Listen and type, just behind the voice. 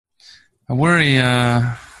I worry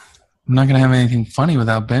I'm not going to have anything funny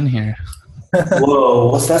without Ben here. Whoa,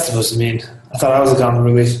 what's that supposed to mean? I thought I was a comic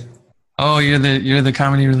relief. Oh, you're the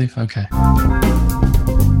comedy relief? Okay.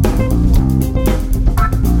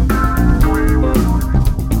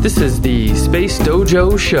 This is the Space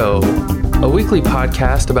Dojo Show, a weekly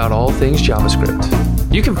podcast about all things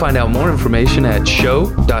JavaScript. You can find out more information at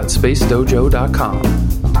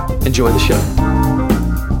show.spacedojo.com. Enjoy the show.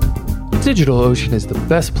 DigitalOcean is the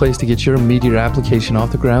best place to get your Meteor application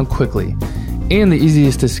off the ground quickly and the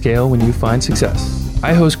easiest to scale when you find success.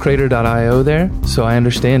 I host Crater.io there, so I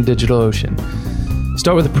understand DigitalOcean.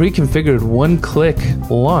 Start with a pre-configured one-click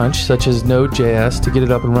launch, such as Node.js, to get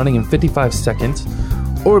it up and running in 55 seconds,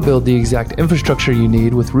 or build the exact infrastructure you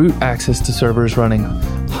need with root access to servers running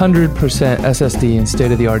 100% SSD in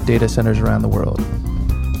state-of-the-art data centers around the world.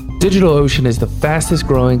 DigitalOcean is the fastest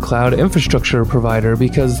growing cloud infrastructure provider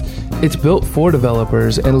because it's built for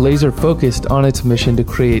developers and laser focused on its mission to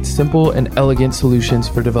create simple and elegant solutions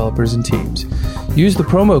for developers and teams. Use the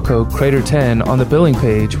promo code Crater10 on the billing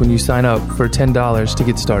page when you sign up for $10 to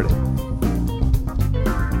get started.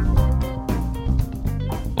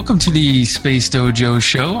 Welcome to the Space Dojo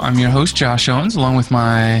Show. I'm your host, Josh Owens, along with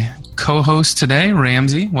my co-host today,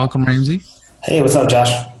 Ramsey. Welcome, Ramsey. Hey, what's up,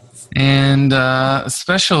 Josh? And a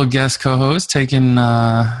special guest co-host taking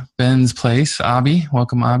Ben's place, Abi.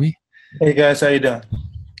 Welcome, Abi. Hey, guys. How you doing?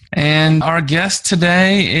 And our guest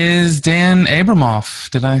today is Dan Abramoff.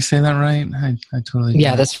 Did I say that right? I totally did.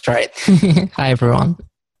 Yeah, that's right. Hi, everyone.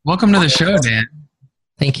 Welcome to the show, Dan.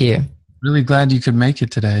 Thank you. Really glad you could make it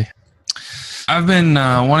today. I've been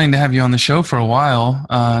wanting to have you on the show for a while.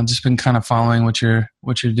 Just been kind of following what you're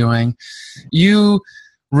doing. You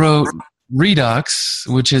wrote Redux,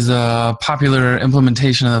 which is a popular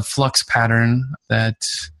implementation of the Flux pattern that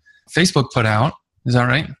Facebook put out. Is that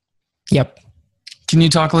right? Yep. Can you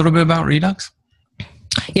talk a little bit about Redux?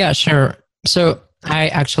 Yeah, sure. So I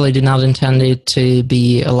actually did not intend it to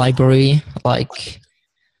be a library, like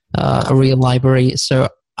a real library. So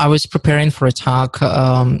I was preparing for a talk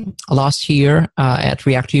last year at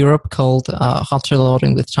React Europe called Hot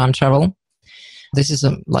Reloading with Time Travel. This is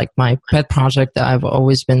like my pet project. I've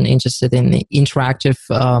always been interested in the interactive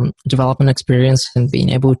development experience and being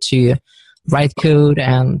able to write code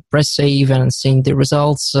and press save and seeing the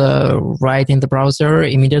results right in the browser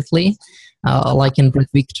immediately, like in Brett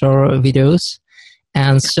Victor videos.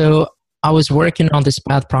 And so I was working on this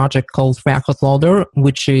pet project called React Hot Loader,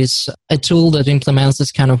 which is a tool that implements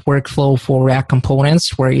this kind of workflow for React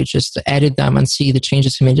components where you just edit them and see the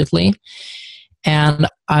changes immediately. And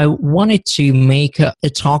I wanted to make a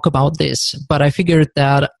talk about this, but I figured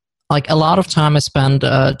that like a lot of time I spend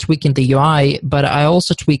tweaking the UI, but I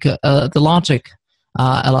also tweak the logic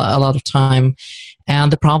a lot of time.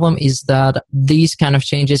 And the problem is that these kind of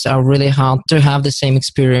changes are really hard to have the same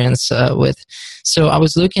experience with. So I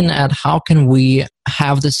was looking at how can we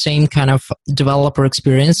have the same kind of developer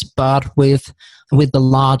experience, but with the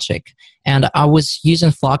logic. And I was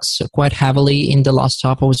using Flux quite heavily in the last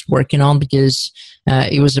app I was working on because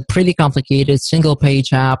it was a pretty complicated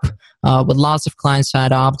single-page app with lots of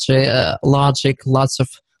client-side object logic, lots of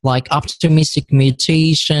like optimistic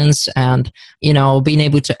mutations, and being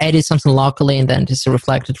able to edit something locally and then just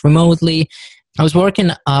reflect it remotely. I was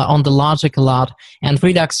working on the logic a lot, and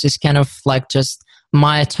Redux is kind of like just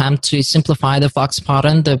my attempt to simplify the Flux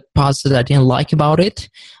pattern, the parts that I didn't like about it,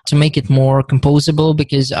 to make it more composable,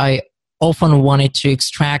 because I often wanted to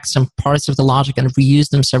extract some parts of the logic and reuse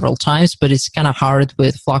them several times, but it's kind of hard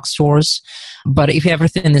with Flux stores. But if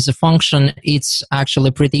everything is a function, it's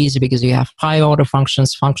actually pretty easy because you have high order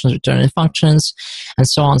functions, functions returning functions, and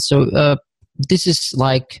so on. So this is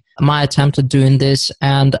like my attempt at doing this.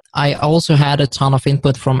 And I also had a ton of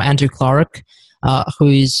input from Andrew Clark, who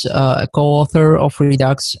is a co-author of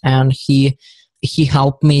Redux, and he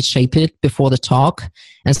helped me shape it before the talk.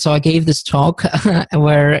 And so I gave this talk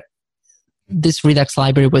where this Redux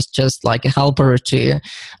library was just like a helper to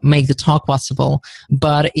make the talk possible.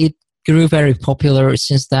 But it grew very popular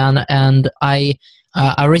since then, and I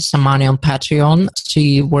raised some money on Patreon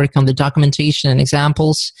to work on the documentation and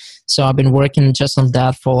examples. So I've been working just on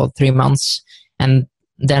that for 3 months, and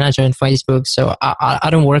then I joined Facebook. So I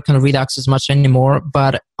don't work on Redux as much anymore,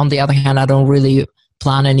 but on the other hand, I don't really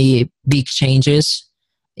plan any big changes.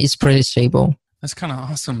 It's pretty stable. That's kind of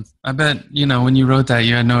awesome. I bet, when you wrote that,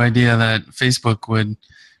 you had no idea that Facebook would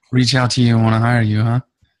reach out to you and want to hire you, huh?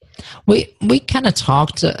 We kind of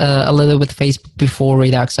talked a little with Facebook before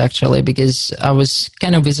Redux, actually, because I was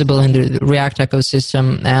kind of visible in the React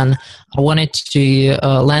ecosystem, and I wanted to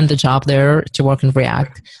land the job there to work in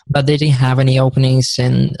React, but they didn't have any openings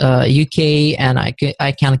in UK, and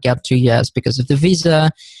I can't get to US because of the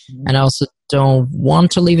visa, and I also don't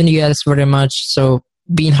want to live in the US very much. So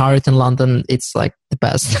being hired in London, it's like the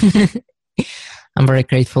best. I'm very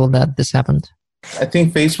grateful that this happened. I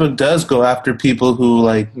think Facebook does go after people who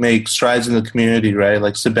like make strides in the community, right?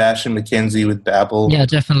 Like Sebastian McKenzie with Babel. Yeah,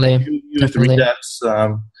 definitely. You with Redux.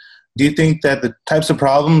 Do you think that the types of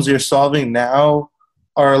problems you're solving now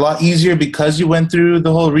are a lot easier because you went through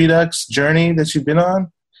the whole Redux journey that you've been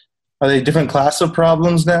on? Are they a different class of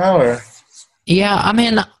problems now, or? Yeah, I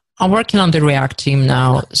mean, I'm working on the React team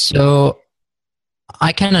now, so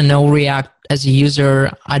I kind of know React as a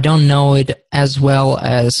user. I don't know it as well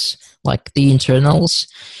as like the internals,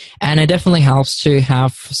 and it definitely helps to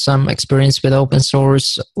have some experience with open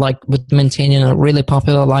source, like with maintaining a really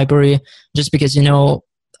popular library, just because you know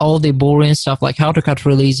all the boring stuff like how to cut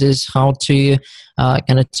releases, how to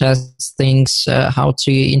kind of test things, how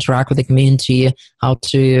to interact with the community, how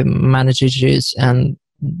to manage issues, and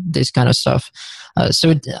this kind of stuff.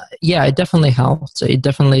 It definitely helped. It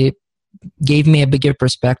definitely gave me a bigger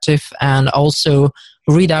perspective, and also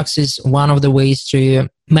Redux is one of the ways to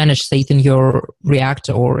manage state in your React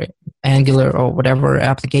or Angular or whatever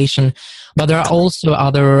application. But there are also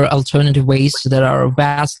other alternative ways that are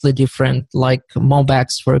vastly different, like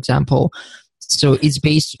Mobex, for example. So it's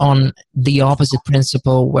based on the opposite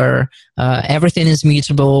principle, where everything is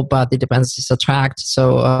mutable, but the dependencies are tracked.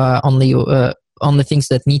 So only things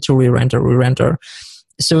that need to re-render.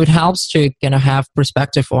 So it helps to kind of have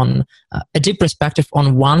perspective on a deep perspective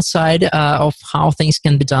on one side of how things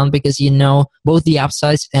can be done, because you know both the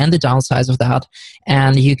upsides and the downsides of that,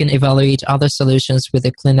 and you can evaluate other solutions with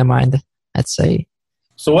a cleaner mind, I'd say.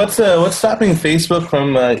 So what's stopping Facebook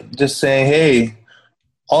from just saying, hey,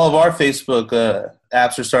 all of our Facebook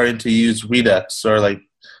apps are starting to use Redux, or like,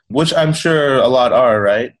 which I'm sure a lot are,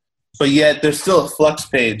 right? But yet there's still a Flux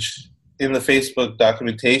page in the Facebook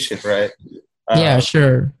documentation, right? Yeah,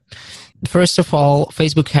 sure. First of all,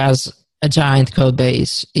 Facebook has a giant code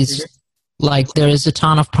base. It's like there is a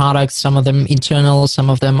ton of products, some of them internal, some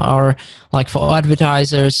of them are like for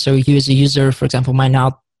advertisers. So you as a user, for example, might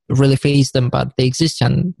not really face them, but they exist,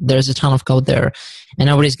 and there's a ton of code there. And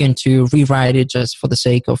nobody's going to rewrite it just for the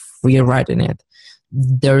sake of rewriting it.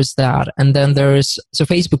 There's that. And then so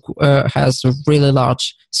Facebook has a really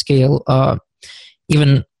large scale,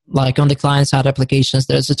 even like on the client-side applications,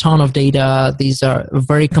 there's a ton of data. These are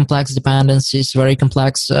very complex dependencies, very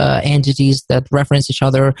complex entities that reference each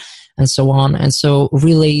other, and so on. And so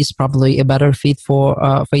Relay is probably a better fit for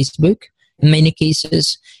Facebook in many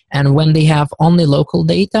cases. And when they have only local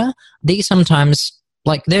data, they sometimes,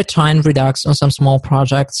 like they're trying Redux on some small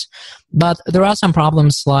projects. But there are some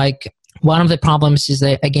problems, like one of the problems is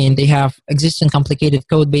that, again, they have existing complicated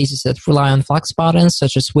code bases that rely on Flux patterns,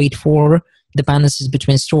 such as wait for dependencies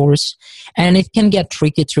between stores, and it can get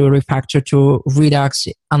tricky to refactor to Redux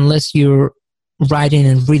unless you're writing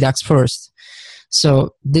in Redux first.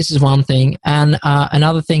 So this is one thing. And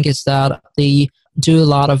another thing is that they do a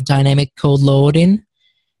lot of dynamic code loading,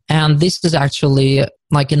 and this is actually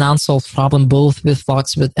like an unsolved problem both with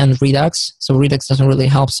Flux and Redux. So Redux doesn't really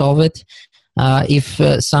help solve it. If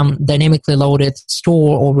some dynamically loaded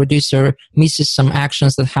store or reducer misses some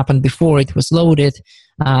actions that happened before it was loaded,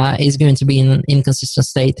 is going to be in an inconsistent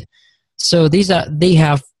state. So they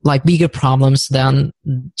have like bigger problems than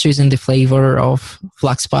choosing the flavor of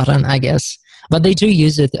Flux pattern, I guess. But they do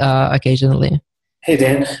use it occasionally. Hey,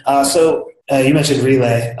 Dan. So you mentioned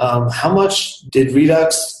Relay. How much did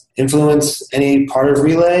Redux influence any part of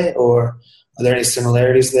Relay, or are there any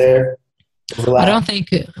similarities there? I don't think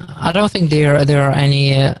there are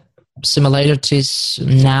any similarities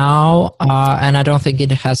now, and I don't think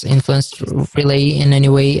it has influenced Relay in any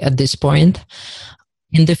way at this point.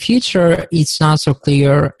 In the future, it's not so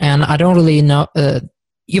clear, and I don't really know.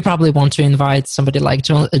 You probably want to invite somebody like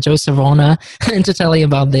Joe Savona to tell you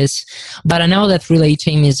about this, but I know that Relay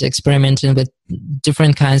team is experimenting with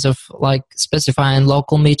different kinds of like specifying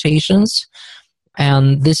local mutations,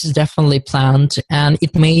 and this is definitely planned, and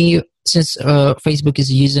it may. Since Facebook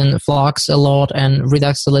is using Flux a lot and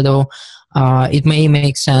Redux a little, it may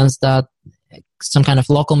make sense that some kind of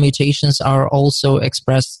local mutations are also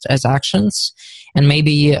expressed as actions, and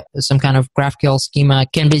maybe some kind of GraphQL schema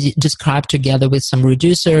can be described together with some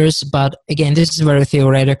reducers. But again, this is very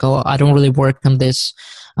theoretical. I don't really work on this,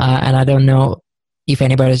 and I don't know if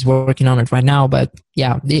anybody's working on it right now. But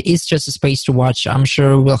yeah, it's just a space to watch. I'm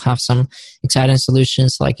sure we'll have some exciting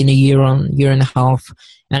solutions like in a year and a half.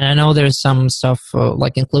 And I know there's some stuff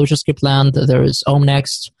like in ClojureScript land. There is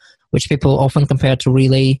OhmNext, which people often compare to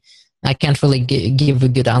Relay. I can't really give a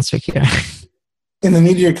good answer here. In the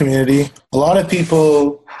Meteor community, a lot of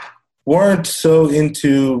people weren't so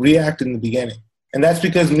into React in the beginning. And that's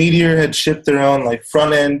because Meteor had shipped their own like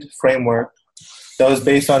front-end framework that was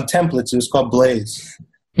based on templates. It was called Blaze.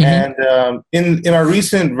 Mm-hmm. And in our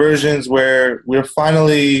recent versions where we're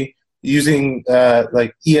finally using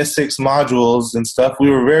like ES6 modules and stuff, we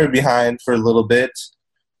were very behind for a little bit,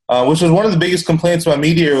 which was one of the biggest complaints about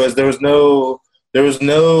Meteor was there was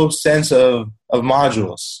no sense of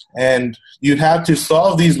modules. And you'd have to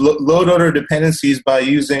solve these load order dependencies by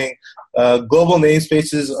using global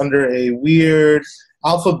namespaces under a weird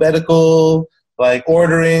alphabetical like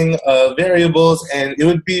ordering of variables, and it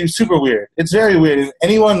would be super weird. It's very weird.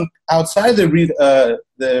 Anyone outside the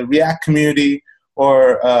React community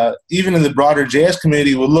or even in the broader JS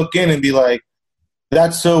community would look in and be like,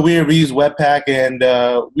 that's so weird. We use Webpack, and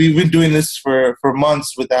we've been doing this for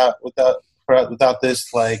months without this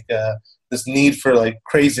like this need for like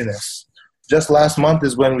craziness. Just last month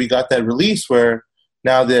is when we got that release where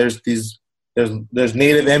now there's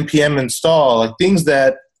native npm install, like things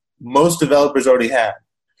that most developers already had.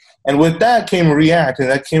 And with that came React,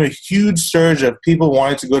 and that came a huge surge of people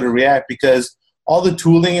wanting to go to React because all the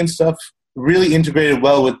tooling and stuff really integrated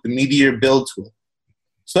well with the Meteor build tool.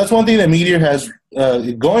 So that's one thing that Meteor has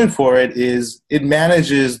going for it is it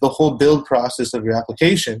manages the whole build process of your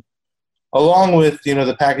application, along with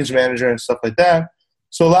the package manager and stuff like that.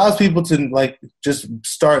 So it allows people to like just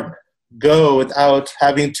go without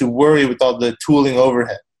having to worry with all the tooling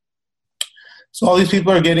overhead. So all these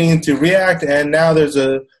people are getting into React, and now there's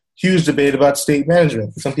a huge debate about state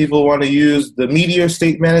management. Some people want to use the Meteor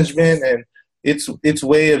state management and its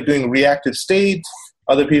way of doing reactive state.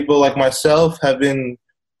 Other people like myself have been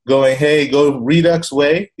going, hey, go Redux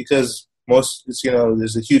way, because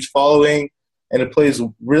there's a huge following and it plays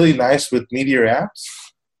really nice with Meteor apps.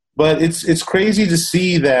 But it's crazy to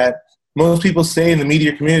see that most people say in the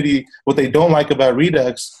Meteor community what they don't like about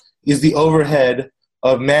Redux is the overhead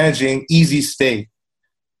of managing easy state.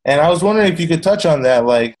 And I was wondering if you could touch on that.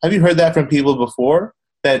 Like, have you heard that from people before?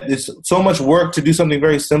 That it's so much work to do something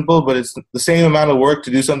very simple, but it's the same amount of work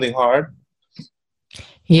to do something hard?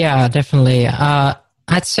 Yeah, definitely.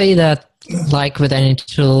 I'd say that, like with any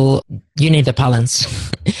tool, you need a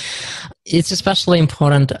balance. It's especially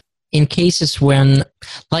important in cases when,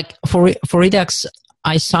 like for Redux,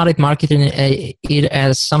 I started marketing it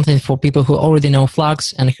as something for people who already know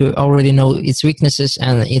Flux and who already know its weaknesses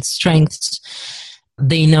and its strengths.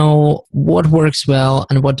 They know what works well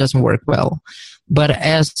and what doesn't work well. But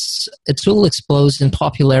as a tool explodes in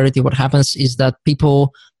popularity, what happens is that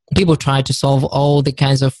people try to solve all the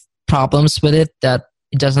kinds of problems with it that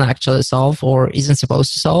it doesn't actually solve or isn't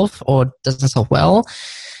supposed to solve or doesn't solve well.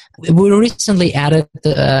 We recently added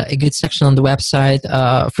a good section on the website,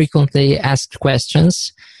 frequently asked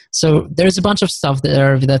questions. So there's a bunch of stuff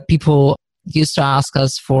there that people used to ask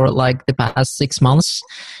us for like the past 6 months.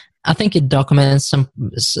 I think it documents some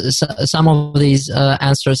of these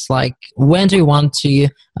answers, like when do you want to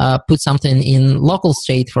put something in local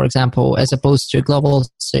state, for example, as opposed to global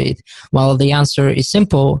state? Well, the answer is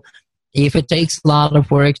simple. If it takes a lot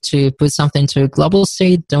of work to put something to a global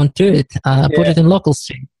state, don't do it. Put it in local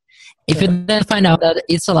state. If you then find out that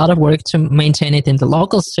it's a lot of work to maintain it in the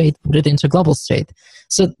local state, put it into global state.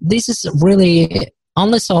 So this is really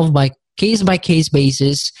only solved by case-by-case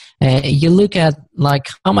basis. You look at like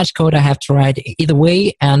how much code I have to write either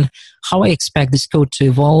way and how I expect this code to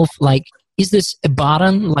evolve. Like, is this a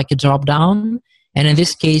button, like a drop-down? And in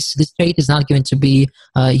this case, this state is not going to be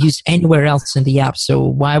used anywhere else in the app. So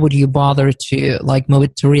why would you bother to like move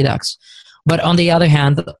it to Redux? But on the other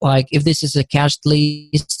hand, like if this is a cached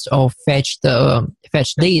list of fetched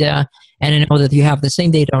data, and you know that you have the same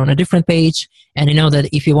data on a different page, and you know that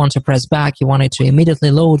if you want to press back, you want it to immediately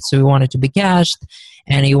load, so you want it to be cached,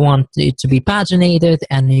 and you want it to be paginated,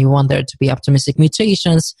 and you want there to be optimistic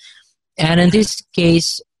mutations. And in this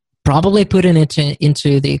case, probably putting it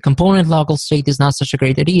into the component local state is not such a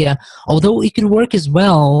great idea, although it could work as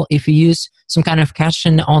well if you use some kind of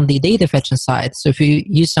caching on the data fetching side. So if you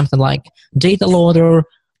use something like data loader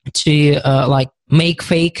to like make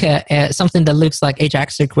fake something that looks like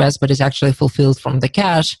AJAX request but is actually fulfilled from the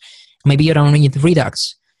cache, maybe you don't need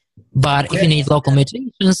Redux. But if you need local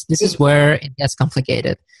mutations, this is where it gets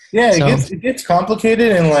complicated. Yeah, it gets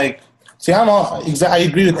complicated, and like See, I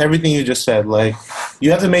agree with everything you just said. Like,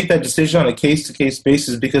 you have to make that decision on a case-to-case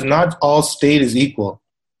basis because not all state is equal.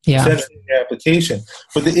 Yeah. Essentially in your application.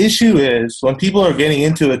 But the issue is when people are getting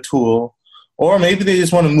into a tool, or maybe they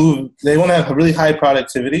just want to move, they want to have really high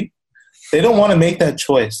productivity. They don't want to make that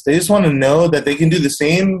choice. They just want to know that they can do the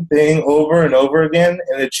same thing over and over again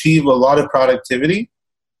and achieve a lot of productivity.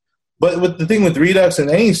 But with the thing with Redux and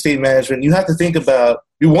any state management, you have to think about,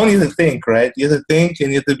 you have to think, right? You have to think and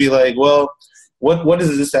you have to be like, well, what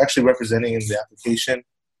is this actually representing in the application?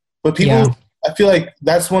 But people, I feel like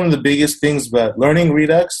that's one of the biggest things about learning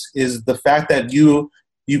Redux is the fact that you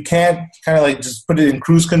can't kind of like just put it in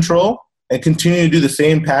cruise control and continue to do the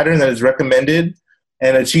same pattern that is recommended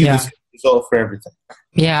and achieve the same result for everything.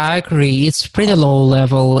 Yeah, I agree. It's pretty low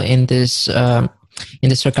level in this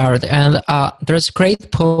regard. And there's a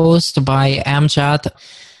great post by Amjad.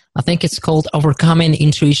 I think it's called Overcoming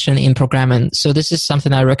Intuition in Programming. So this is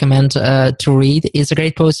something I recommend to read. It's a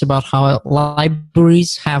great post about how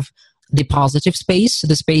libraries have the positive space,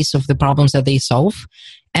 the space of the problems that they solve,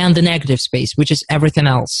 and the negative space, which is everything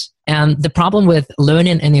else. And the problem with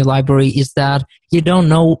learning any library is that you don't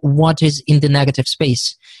know what is in the negative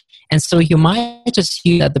space. And so you might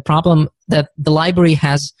assume that the problem that the library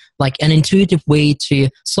has like an intuitive way to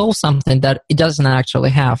solve something that it doesn't actually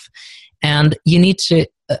have. And you need to,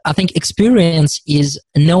 I think experience is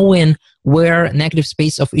knowing where negative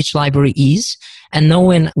space of each library is and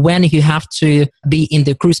knowing when you have to be in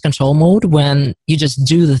the cruise control mode, when you just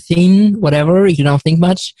do the thing, whatever, you don't think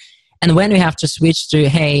much. And when you have to switch to,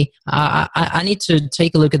 hey, I need to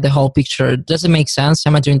take a look at the whole picture. Does it make sense?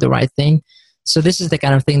 Am I doing the right thing? So this is the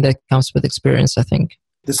kind of thing that comes with experience, I think.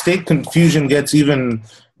 The state confusion gets even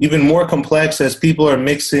more complex as people are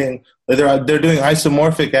mixing. They're doing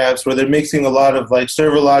isomorphic apps where they're mixing a lot of like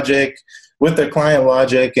server logic with their client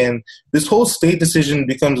logic, and this whole state decision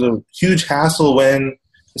becomes a huge hassle when,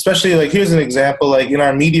 especially like here's an example, like in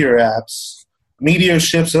our Meteor apps, Meteor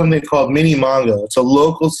ships something called Mini Mongo. It's a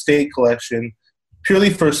local state collection purely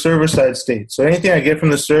for server-side state. So anything I get from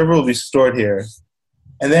the server will be stored here,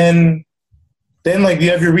 and then like you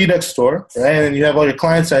have your Redux store, right? And then you have all your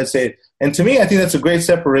client-side state. And to me, I think that's a great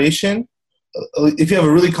separation. If you have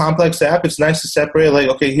a really complex app, it's nice to separate. Like,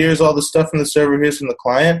 okay, here's all the stuff from the server, here's from the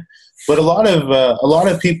client. But a lot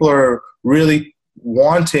of people are really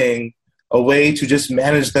wanting a way to just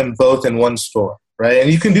manage them both in one store, right?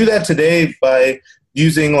 And you can do that today by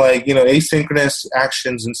using like asynchronous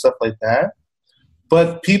actions and stuff like that.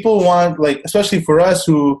 But people want, like, especially for us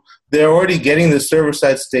who they're already getting the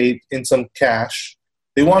server-side state in some cache,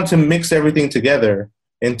 they want to mix everything together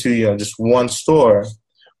into just one store.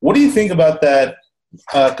 What do you think about that?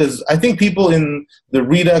 Because I think people in the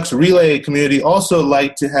Redux Relay community also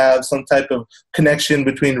like to have some type of connection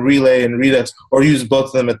between Relay and Redux, or use both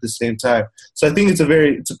of them at the same time. So I think it's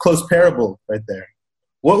a close parable right there.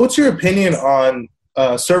 What's your opinion on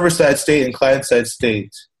server-side state and client-side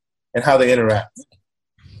state and how they interact?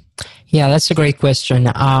 Yeah, that's a great question.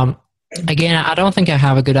 Again, I don't think I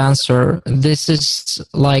have a good answer. This is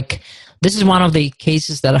one of the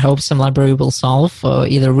cases that I hope some library will solve,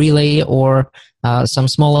 either Relay or some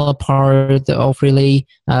smaller part of Relay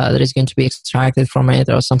that is going to be extracted from it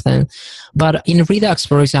or something. But in Redux,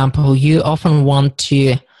 for example, you often want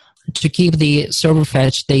to keep the server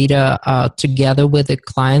fetch data together with the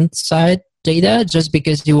client side data, just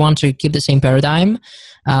because you want to keep the same paradigm.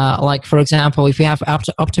 Like, for example, if you have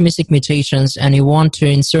optimistic mutations and you want to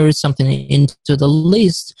insert something into the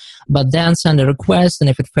list, but then send a request, and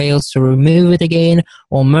if it fails, to remove it again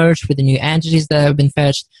or merge with the new entities that have been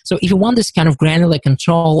fetched. So if you want this kind of granular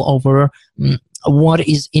control over what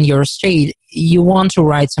is in your state, you want to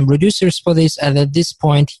write some reducers for this, and at this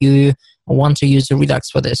point you want to use the Redux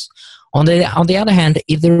for this. On the other hand,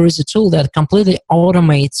 if there is a tool that completely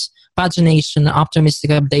automates pagination,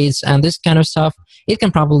 optimistic updates, and this kind of stuff, it can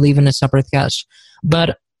probably live in a separate cache.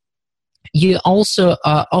 But you also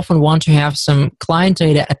often want to have some client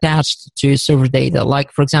data attached to server data.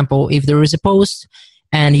 Like, for example, if there is a post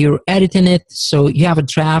and you're editing it, so you have a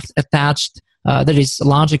draft attached that is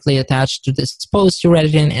logically attached to this post you're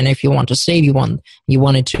editing, and if you want to save, you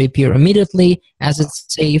want it to appear immediately as it's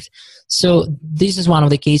saved. So this is one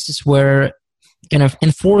of the cases where kind of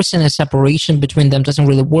enforcing a separation between them doesn't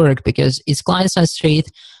really work, because it's client-side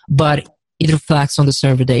state, but it reflects on the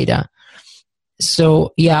server data.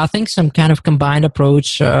 So yeah, I think some kind of combined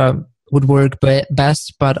approach would work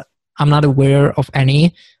best, but I'm not aware of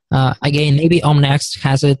any. Again, maybe Omnext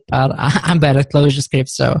has it, but I'm bad at ClojureScript,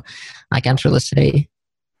 so I can't really say.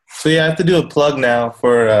 So yeah, I have to do a plug now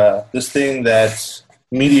for this thing that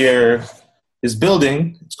Meteor is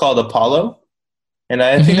building. It's called Apollo. And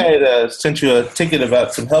I think I had sent you a ticket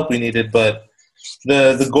about some help we needed, but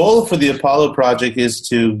the goal for the Apollo project is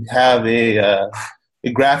to have a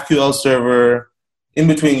GraphQL server in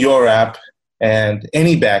between your app and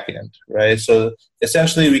any backend, right? So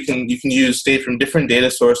essentially, you can use state from different data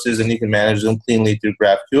sources, and you can manage them cleanly through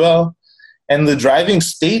GraphQL. And the driving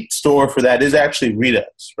state store for that is actually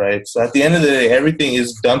Redux, right? So at the end of the day, everything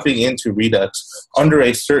is dumping into Redux under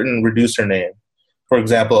a certain reducer name. For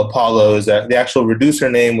example, Apollo is the actual reducer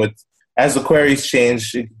name with, as the queries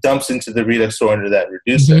change, it dumps into the Redux store under that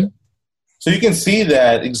reducer. So you can see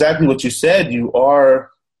that exactly what you said, you are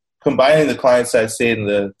combining the client-side state and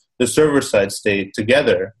the server-side state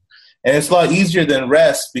together. And it's a lot easier than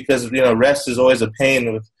REST because, REST is always a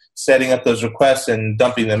pain with setting up those requests and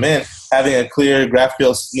dumping them in. Having a clear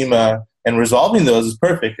GraphQL schema and resolving those is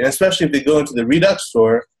perfect. And especially if they go into the Redux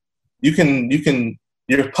store,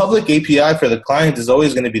 your public API for the client is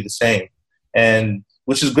always going to be the same. And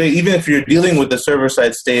which is great, even if you're dealing with the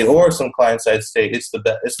server-side state or some client-side state, it's the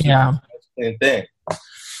best. It's the same thing.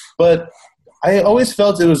 But I always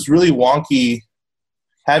felt it was really wonky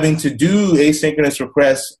having to do asynchronous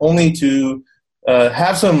requests only to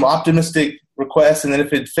have some optimistic requests, and then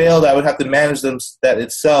if it failed, I would have to manage that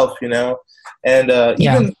itself,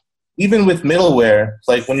 And even with middleware,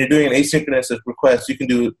 like when you're doing an asynchronous request, you can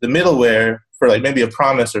do the middleware for like maybe a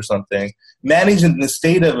promise or something. Managing the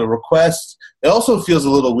state of a request, it also feels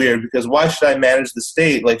a little weird because why should I manage the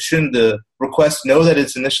state? Like, shouldn't the request know that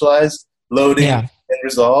it's initialized, loading, and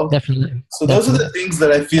resolved? Definitely. So those are the things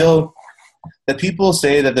that I feel that people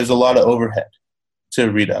say that there's a lot of overhead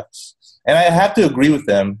to Redux. And I have to agree with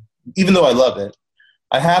them, even though I love it.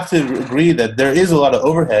 I have to agree that there is a lot of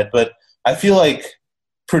overhead, but I feel like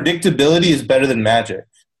predictability is better than magic.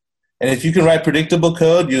 And if you can write predictable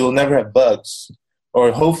code, you'll never have bugs.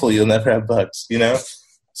 Or hopefully you'll never have bugs,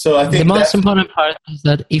 So I think the most important part is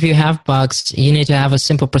that if you have bugs, you need to have a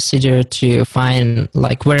simple procedure to find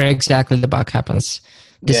like where exactly the bug happens.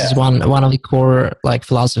 This is one of the core like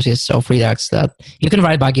philosophies of Redux, that you can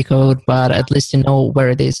write buggy code, but at least you know where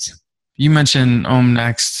it is. You mentioned Om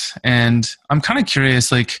Next, and I'm kind of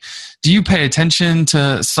curious, like, do you pay attention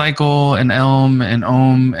to Cycle and Elm and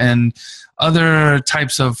Om and other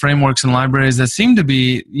types of frameworks and libraries that seem to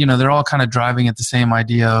be, they're all kind of driving at the same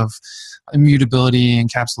idea of immutability,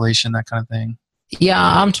 encapsulation, that kind of thing? Yeah,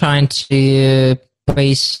 I'm trying to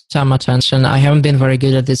pay some attention. I haven't been very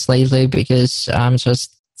good at this lately because I'm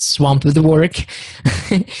just swamped with the work.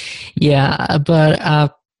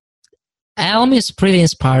 But Elm is pretty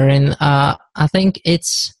inspiring. I think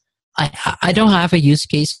I don't have a use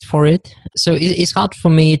case for it. So it's hard for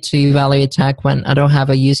me to evaluate tech when I don't have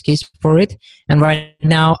a use case for it. And right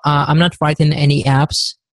now, I'm not writing any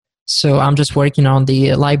apps. So I'm just working on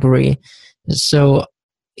the library. So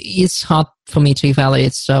it's hard for me to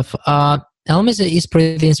evaluate stuff. Elm is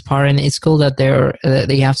pretty inspiring. It's cool that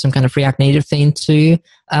they have some kind of React Native thing to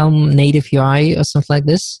Elm Native UI or something like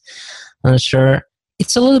this. I'm not sure.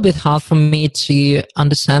 It's a little bit hard for me to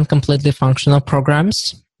understand completely functional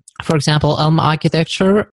programs. For example, Elm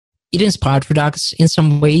architecture, it inspired Redux in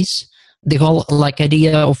some ways. The whole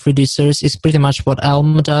idea of reducers is pretty much what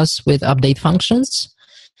Elm does with update functions.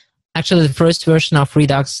 Actually, the first version of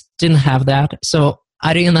Redux didn't have that, so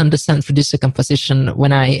I didn't understand reducer composition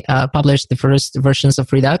when I published the first versions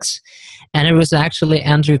of Redux. And it was actually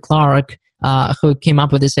Andrew Clark who came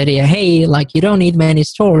up with this idea, hey, you don't need many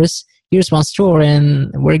stores. Here's one store,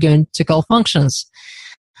 and we're going to call functions.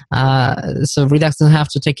 So Redux doesn't have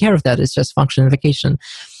to take care of that. It's just function invocation.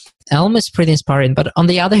 Elm is pretty inspiring, but on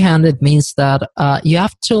the other hand, it means that you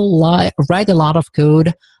have to write a lot of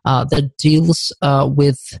code that deals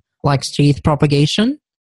with state propagation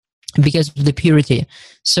because of the purity.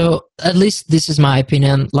 So at least this is my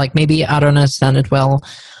opinion. Maybe I don't understand it well,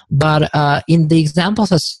 but in the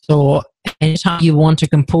examples I saw, anytime you want to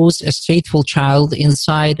compose a stateful child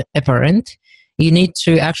inside a parent, you need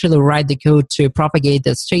to actually write the code to propagate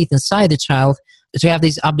that state inside the child to have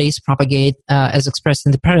these updates propagate as expressed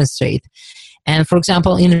in the parent state. And for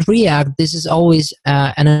example, in React, this is always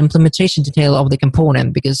an implementation detail of the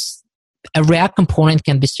component because a React component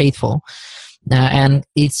can be stateful. And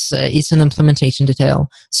it's an implementation detail.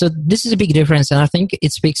 So this is a big difference, and I think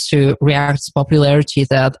it speaks to React's popularity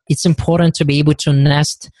that it's important to be able to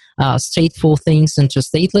nest stateful things into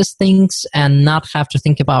stateless things and not have to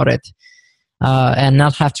think about it, and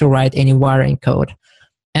not have to write any wiring code.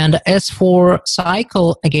 And as for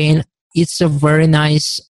Cycle, again, it's a very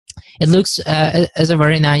nice. It looks as a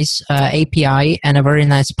very nice API and a very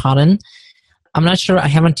nice pattern. I'm not sure. I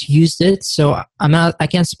haven't used it, so I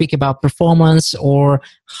can't speak about performance or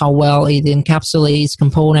how well it encapsulates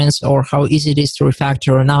components or how easy it is to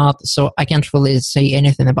refactor or not. So I can't really say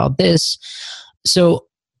anything about this. So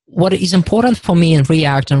what is important for me in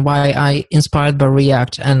React and why I inspired by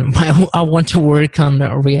React and why I want to work on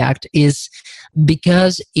React is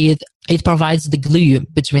because it provides the glue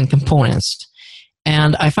between components.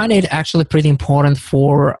 And I find it actually pretty important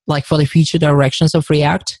for the future directions of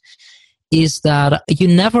React. Is that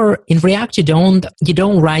in React you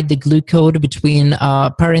don't write the glue code between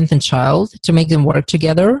parent and child to make them work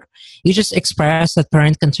together. You just express that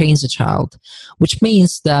parent contains a child, which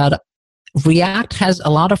means that React has a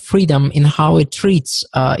lot of freedom in how it treats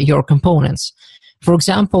your components. For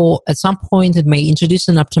example, at some point it may introduce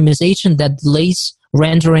an optimization that delays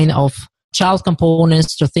rendering of child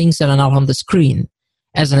components to things that are not on the screen,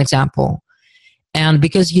 as an example. And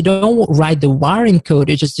because you don't write the wiring code,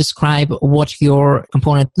 you just describe what your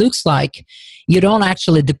component looks like, you don't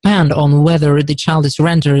actually depend on whether the child is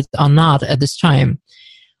rendered or not at this time.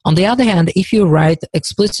 On the other hand, if you write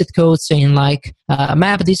explicit code saying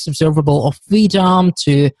map this observable of VDOM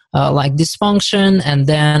to this function and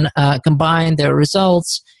then combine the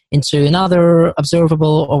results into another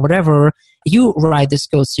observable or whatever, you write this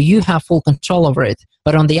code, so you have full control over it.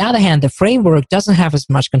 But on the other hand, the framework doesn't have as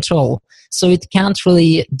much control, so it can't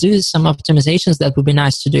really do some optimizations that would be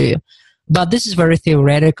nice to do. But this is very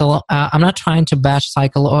theoretical. I'm not trying to bash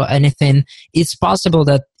Cycle or anything. It's possible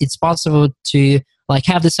to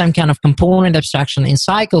have the same kind of component abstraction in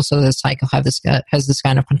Cycle, so that Cycle has this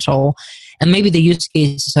kind of control. And maybe the use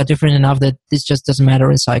cases are different enough that this just doesn't matter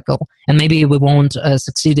in Cycle. And maybe we won't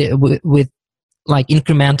succeed with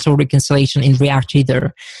incremental reconciliation in React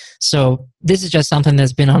either. So this is just something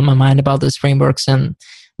that's been on my mind about those frameworks, and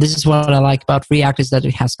this is what I like about React, is that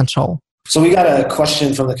it has control. So we got a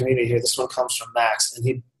question from the community here. This one comes from Max,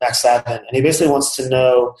 Max Savin, and he basically wants to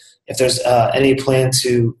know if there's any plan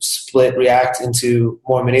to split React into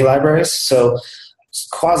more mini libraries. So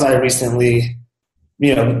quasi recently,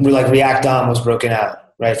 React DOM was broken out,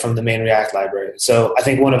 right, from the main React library. So I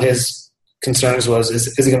think one of his concerns was, is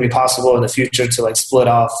it going to be possible in the future to split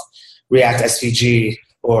off React SVG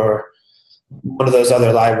or one of those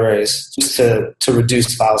other libraries just to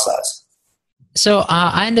reduce file size? So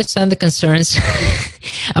I understand the concerns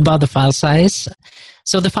about the file size.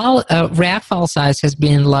 So the React file size has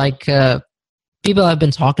been people have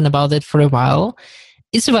been talking about it for a while.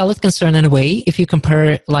 It's a valid concern in a way. If you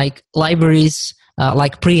compare libraries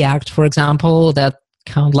like Preact, for example, that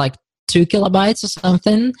count 2 kilobytes or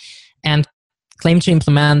something, and claim to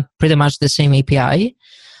implement pretty much the same API.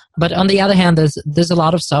 But on the other hand, there's a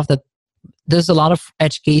lot of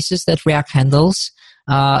edge cases that React handles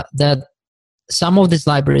that some of these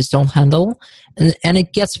libraries don't handle. And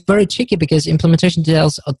it gets very tricky because implementation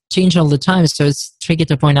details change all the time. So it's tricky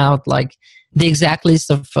to point out the exact list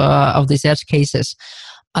of these edge cases.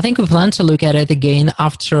 I think we plan to look at it again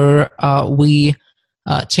after we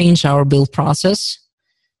change our build process.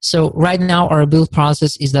 So right now, our build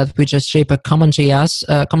process is that we just shape a common JS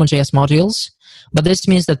modules. But this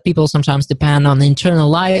means that people sometimes depend on internal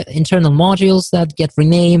modules that get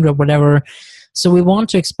renamed or whatever. So we want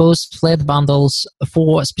to expose flat bundles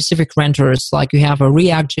for specific renderers, like you have a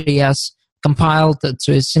React.js compiled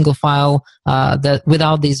to a single file that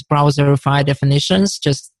without these browser-ified definitions,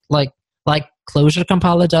 just like Clojure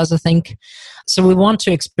compiler does, I think. So we want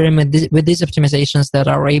to experiment with these optimizations that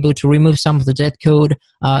are able to remove some of the dead code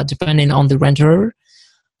depending on the renderer.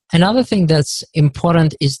 Another thing that's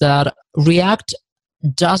important is that React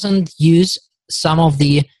doesn't use some of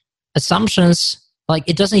the assumptions,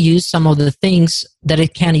 it doesn't use some of the things that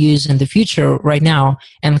it can use in the future right now,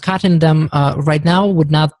 and cutting them right now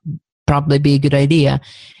would not probably be a good idea.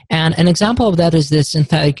 And an example of that is the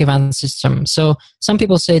synthetic event system. So some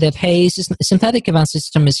people say that, hey, synthetic event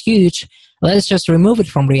system is huge. Let's just remove it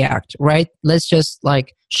from React, right? Let's just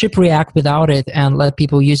ship React without it and let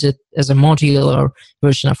people use it as a modular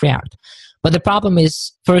version of React. But the problem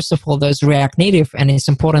is, first of all, there's React Native, and it's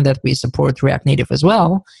important that we support React Native as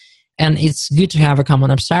well. And it's good to have a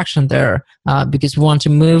common abstraction there because we want to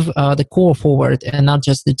move the core forward and not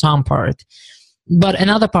just the DOM part. But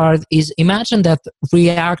another part is, imagine that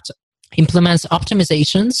React implements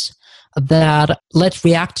optimizations that let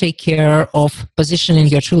React take care of positioning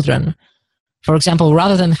your children. For example,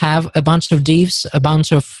 rather than have a bunch of divs, a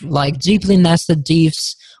bunch of deeply nested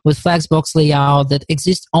divs with Flexbox layout that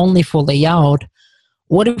exist only for layout,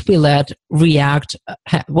 what if we let React,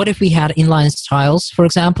 what if we had inline styles, for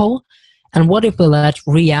example, and what if we let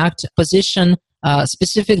React position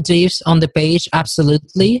specific divs on the page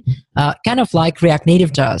absolutely, kind of like React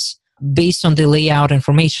Native does. based on the layout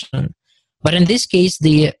information. But in this case,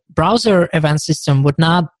 the browser event system would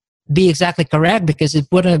not be exactly correct because it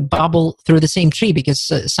wouldn't bubble through the same tree,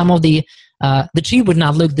 because some of the tree would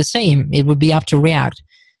not look the same. It would be up to React.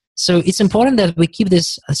 So it's important that we keep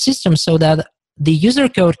this system so that the user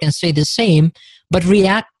code can stay the same, but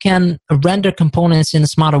React can render components in a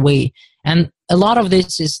smarter way. And a lot of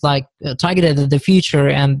this is like targeted at the future,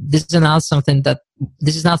 and this is not something that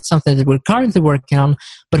we're currently working on,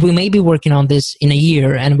 but we may be working on this in a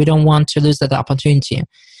year, and we don't want to lose that opportunity.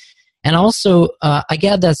 And also, I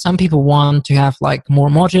get that some people want to have like more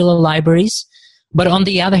modular libraries, but on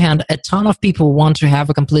the other hand, a ton of people want to have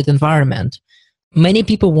a complete environment. Many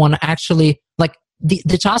people want to actually, like,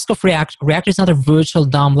 the task of React is not a virtual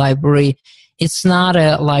DOM library. It's not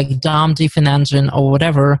a like DOM diffing engine or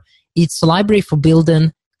whatever. It's a library for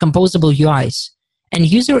building composable UIs. And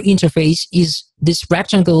user interface is this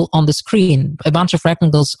rectangle on the screen, a bunch of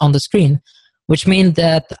rectangles on the screen, which means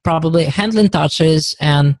that probably handling touches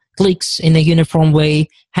and clicks in a uniform way,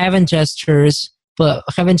 having gestures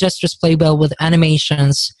play well with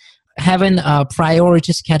animations, having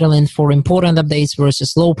priority scheduling for important updates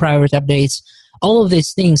versus low priority updates. All of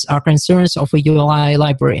these things are concerns of a UI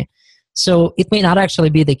library. So it may not actually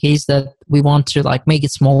be the case that we want to like make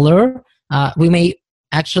it smaller. We may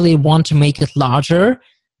actually want to make it larger.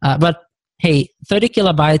 But hey, 30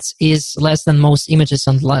 kilobytes is less than most images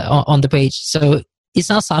on the page. So it's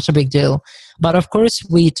not such a big deal. But of course,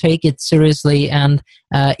 we take it seriously. And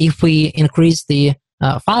if we increase the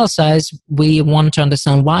file size, we want to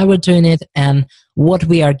understand why we're doing it and what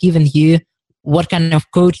we are giving you, what kind of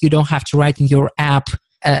code you don't have to write in your app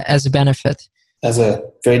as a benefit. That's a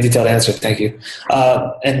very detailed answer. Thank you.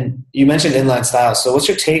 And you mentioned inline styles. So what's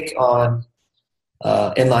your take on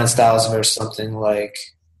inline styles versus something like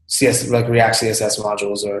React CSS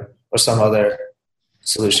modules or some other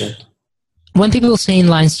solution? When people say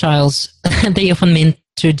inline styles, they often mean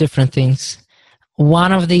two different things.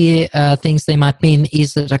 One of the things they might mean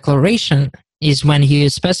is the declaration, is when you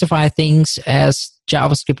specify things as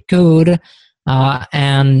JavaScript code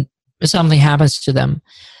and something happens to them.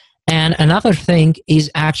 And another thing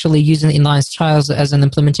is actually using inline styles as an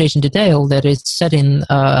implementation detail that is setting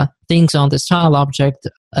things on the style object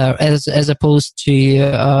as opposed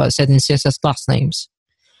to setting CSS class names.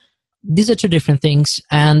 These are two different things,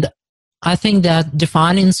 and I think that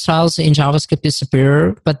defining styles in JavaScript is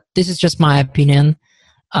superior, but this is just my opinion.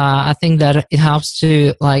 I think that it helps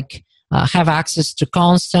to have access to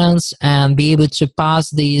constants and be able to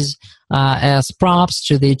pass these as props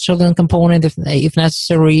to the children component if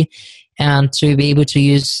necessary, and to be able to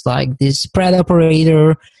use like this spread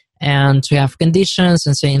operator and to have conditions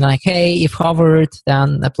and saying like, hey, if hovered,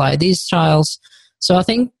 then apply these styles. So I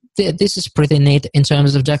think this is pretty neat in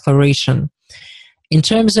terms of declaration. In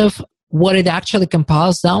terms of what it actually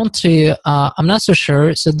compiles down to, I'm not so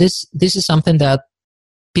sure. So this is something that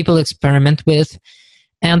people experiment with.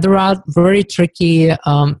 And there are very tricky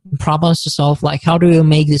problems to solve, like how do you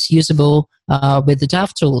make this usable with the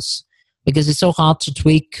DevTools? Because it's so hard to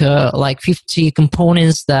tweak like 50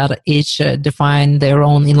 components that each define their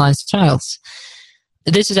own inline styles.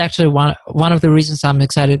 This is actually one of the reasons I'm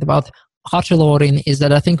excited about hot reloading, is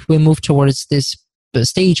that I think we move towards this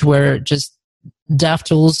stage where just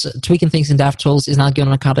DevTools, tweaking things in DevTools is not going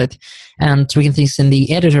to cut it, and tweaking things in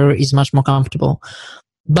the editor is much more comfortable.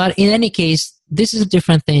 But in any case, this is a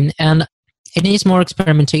different thing, and it needs more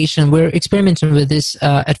experimentation. We're experimenting with this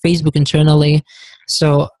at Facebook internally.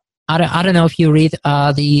 So I don't know if you read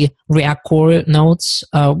the React core notes.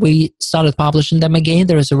 We started publishing them again.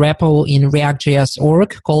 There is a repo in React.js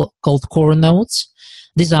org called core notes.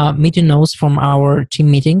 These are meeting notes from our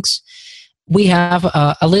team meetings. We have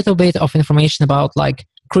a little bit of information about like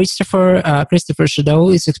Christopher Shadow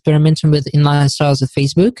is experimenting with inline styles at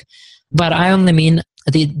Facebook, but I only mean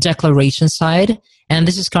the declaration side, and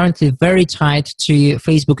this is currently very tied to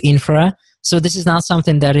Facebook infra, so this is not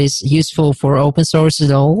something that is useful for open source at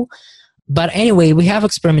all. But anyway, we have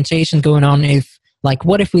experimentation going on.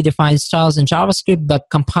 What if we define styles in JavaScript but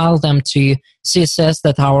compile them to CSS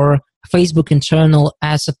that our Facebook internal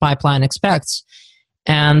asset pipeline expects?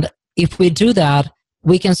 And if we do that,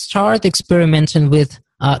 we can start experimenting with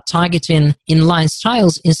targeting inline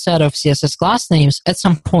styles instead of CSS class names at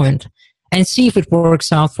some point, and see if it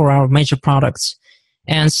works out for our major products,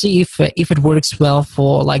 and see if it works well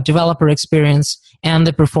for like developer experience and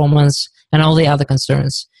the performance and all the other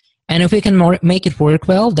concerns. And if we can make it work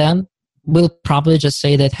well, then we'll probably just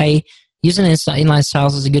say that, hey, using inline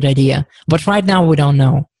styles is a good idea. But right now, we don't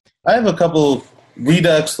know. I have a couple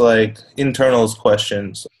Redux internals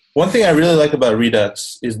questions. one thing I really like about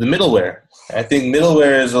Redux is the middleware. I think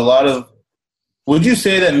middleware is a lot of. Would you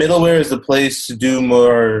say that middleware is the place to do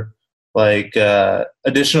more like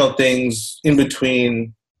additional things in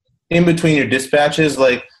between your dispatches?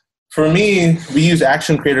 Like for me, we use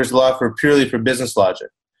action creators a lot purely for business logic,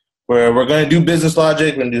 where we're going to do business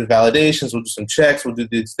logic, we're going to do validations, we'll do some checks, we'll do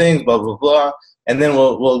these things, blah blah blah, and then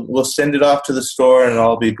we'll send it off to the store and it'll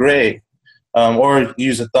all be great, or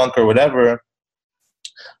use a thunk or whatever.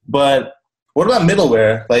 But what about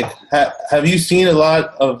middleware? Like, have you seen a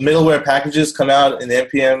lot of middleware packages come out in the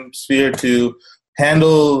NPM sphere to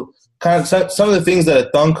handle kind of some of the things that a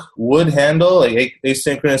thunk would handle, like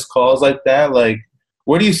asynchronous calls like that? Like,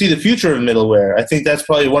 where do you see the future of middleware? I think that's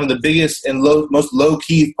probably one of the biggest and most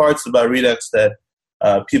low-key parts about Redux that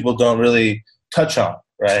people don't really touch on,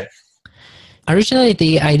 right? Originally,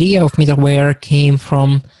 the idea of middleware came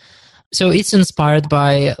from, so it's inspired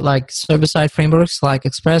by like server-side frameworks like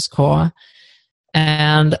Express Core,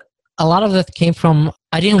 and a lot of that came from,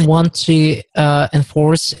 I didn't want to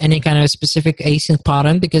enforce any kind of specific async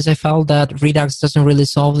pattern because I felt that Redux doesn't really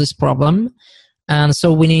solve this problem. And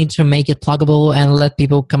so we need to make it pluggable and let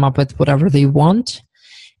people come up with whatever they want.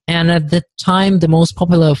 And at the time, the most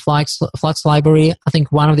popular Flux library, I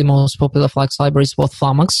think one of the most popular Flux libraries was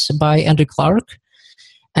Flumux by Andrew Clark.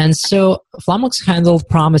 And so Flumux handled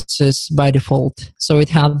promises by default. So it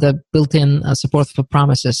had the built-in support for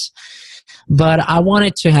promises. But I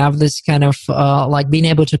wanted to have this kind of like being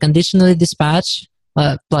able to conditionally dispatch,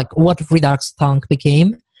 like what Redux Thunk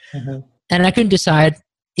became. Mm-hmm. And I couldn't decide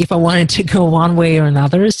if I wanted to go one way or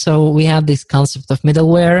another. So we had this concept of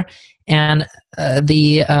middleware, and a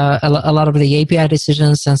lot of the API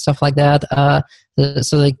decisions and stuff like that.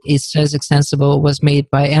 So like it says extensible was made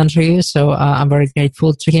by Andrew. So I'm very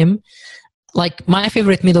grateful to him. Like my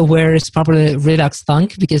favorite middleware is probably Redux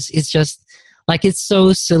Thunk because it's just like it's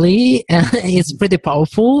so silly and it's pretty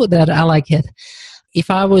powerful that I like it. If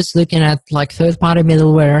I was looking at like third-party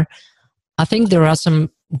middleware, I think there are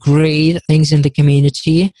some great things in the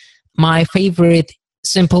community. My favorite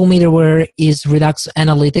simple middleware is Redux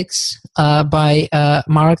Analytics by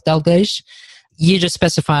Mark Dalgleish. You just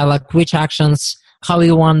specify like which actions, how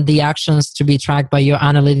you want the actions to be tracked by your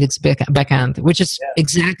analytics backend, which is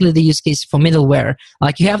exactly the use case for middleware.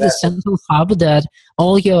 Like you have this central hub that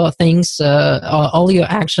all your things, all your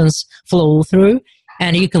actions flow through,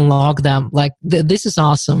 and you can log them. Like this is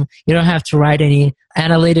awesome. You don't have to write any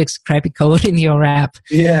analytics crappy code in your app.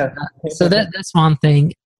 Yeah. So that's one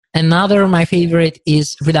thing. Another, my favorite,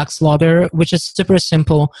 is Redux Logger, which is super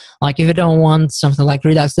simple. Like if you don't want something like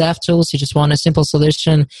Redux DevTools, you just want a simple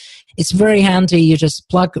solution. It's very handy. You just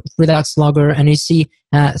plug Redux Logger and you see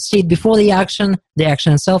state before the action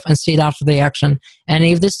itself, and state after the action. And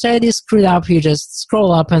if the state is screwed up, you just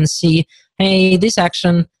scroll up and see, hey, this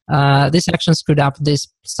action screwed up this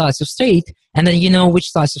slice of state, and then you know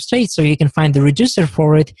which slice of state, so you can find the reducer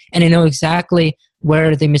for it, and you know exactly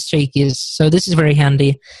where the mistake is. So this is very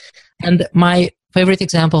handy. And my favorite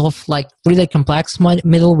example of like really complex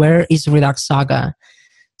middleware is Redux Saga.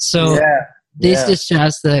 So this is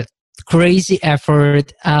just a crazy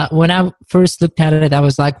effort. When I first looked at it, I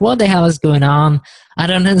was like, what the hell is going on? I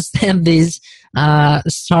don't understand these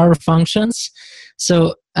star functions.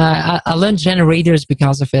 So I learned generators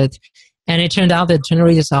because of it. And it turned out that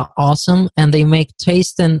generators are awesome, and they make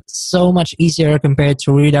tasting so much easier compared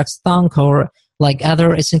to Redux Thunk or like other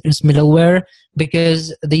asynchronous middleware,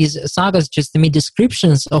 because these sagas just emit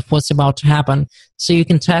descriptions of what's about to happen. So you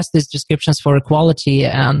can test these descriptions for equality,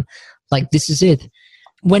 and like this is it.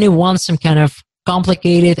 When you want some kind of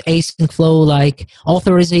complicated async flow, like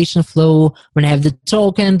authorization flow, when you have the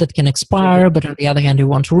token that can expire, but on the other hand, you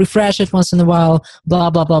want to refresh it once in a while, blah,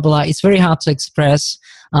 blah, blah, blah. It's very hard to express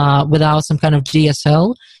without some kind of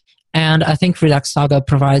DSL. And I think Redux Saga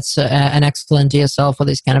provides an excellent DSL for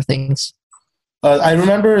these kind of things. I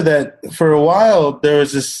remember that for a while, there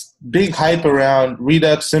was this big hype around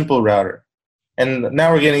Redux Simple Router. And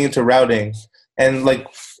now we're getting into routing. And like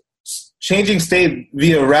changing state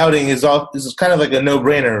via routing is kind of like a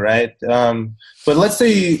no-brainer, right? But let's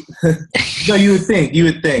say, no, you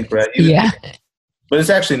would think, right? But it's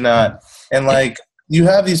actually not. And like you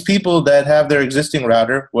have these people that have their existing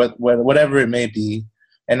router, whatever it may be,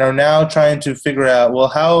 and are now trying to figure out, well,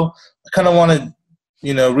 how I kind of want to,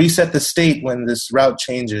 reset the state when this route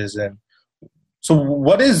changes. And so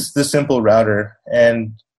what is the simple router,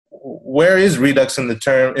 and where is Redux in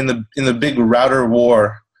the big router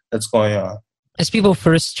war that's going on? As people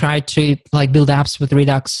first try to like build apps with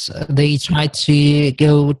Redux, they try to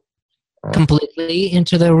go completely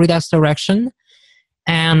into the Redux direction.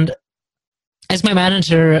 And as my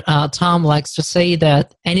manager, Tom, likes to say,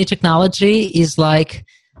 that any technology is like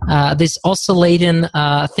this oscillating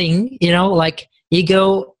thing, like you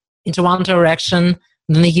go into one direction,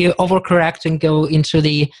 then you overcorrect and go into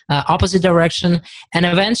the opposite direction, and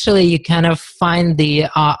eventually you kind of find the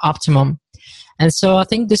optimum. And so I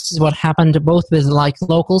think this is what happened both with like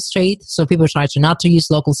local state. So people try to not to use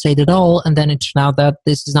local state at all, and then it turned out that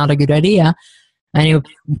this is not a good idea, and you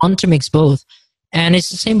want to mix both. And it's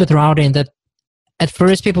the same with routing, that at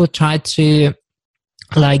first people tried to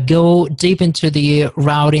like go deep into the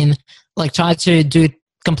routing, like try to do it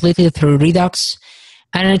completely through Redux.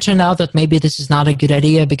 And it turned out that maybe this is not a good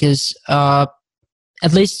idea because at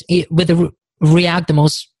least with the React, the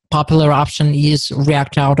most popular option is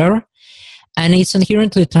React Router. And it's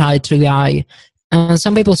inherently tied to UI. And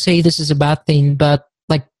some people say this is a bad thing, but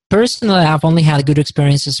like personally, I've only had good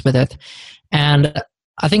experiences with it. And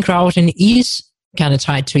I think routing is kind of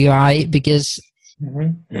tied to UI because,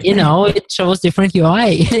 it shows different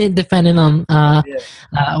UI depending on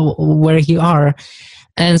where you are.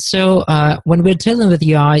 And so when we're dealing with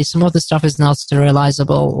UI, some of the stuff is not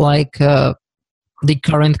serializable, like the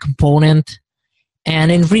current component.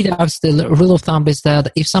 And in Redux, the rule of thumb is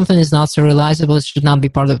that if something is not serializable, it should not be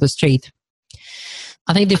part of the state.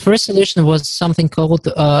 I think the first solution was something called,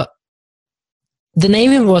 the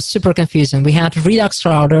naming was super confusing. We had Redux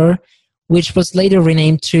Router, which was later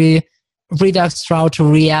renamed to Redux Router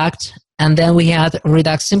React, and then we had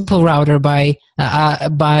Redux Simple Router by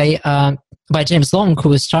James Long, who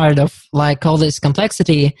was tired of like all this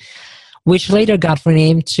complexity, which later got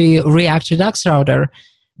renamed to React Redux Router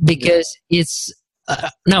because it's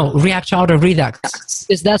React Router Redux,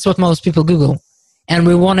 because that's what most people Google, and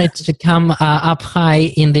we wanted to come up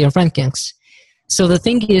high in the rankings. So the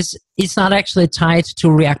thing is, it's not actually tied to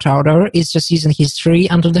React Router; it's just using history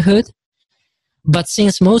under the hood. But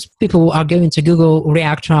since most people are going to Google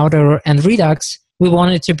React Router and Redux, we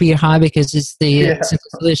want it to be high because it's the simple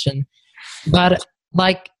solution. But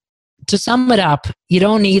like to sum it up, you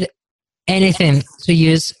don't need anything to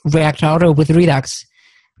use React Router with Redux.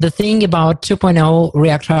 The thing about 2.0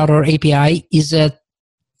 React Router API is that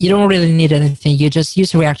you don't really need anything. You just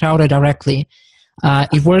use React Router directly.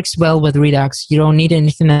 It works well with Redux. You don't need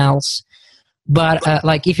anything else. But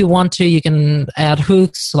like if you want to, you can add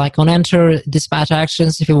hooks like on enter, dispatch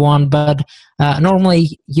actions if you want. But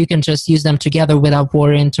normally you can just use them together without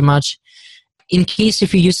worrying too much. In case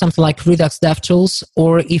if you use something like Redux DevTools,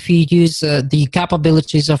 or if you use the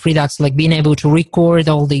capabilities of Redux, like being able to record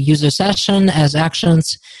all the user session as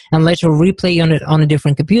actions and later replay on it on a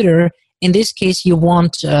different computer, in this case you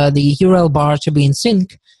want the URL bar to be in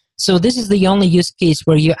sync. So this is the only use case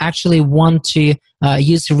where you actually want to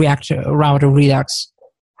use React Router Redux.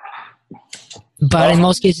 But in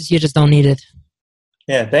most cases you just don't need it.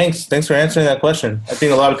 Yeah, thanks for answering that question. I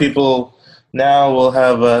think a lot of people now we'll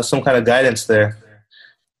have some kind of guidance there.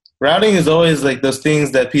 Routing is always like those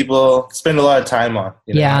things that people spend a lot of time on.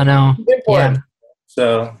 Yeah, I know. It's important. Yeah.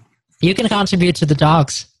 So you can contribute to the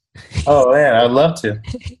docs. Oh man, I'd love to.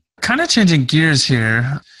 Kind of changing gears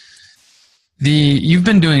here. You've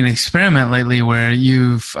been doing an experiment lately where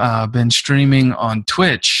you've been streaming on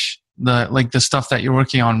Twitch, the stuff that you're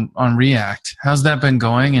working on React. How's that been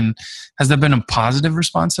going, and has that been a positive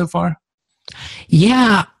response so far?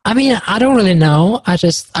 Yeah, I mean, I don't really know. I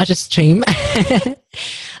just stream.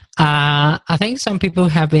 I think some people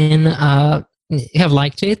have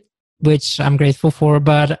liked it, which I'm grateful for.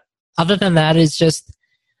 But other than that, it's just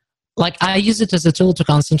like I use it as a tool to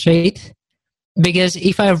concentrate. Because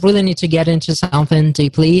if I really need to get into something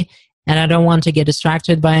deeply and I don't want to get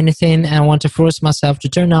distracted by anything and I want to force myself to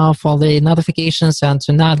turn off all the notifications and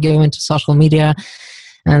to not go into social media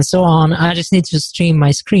and so on, I just need to stream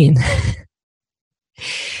my screen.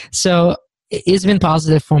 So it's been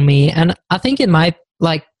positive for me. And I think it might,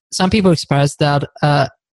 like some people express that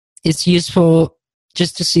it's useful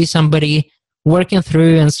just to see somebody working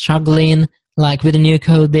through and struggling like with a new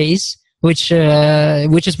code base. Which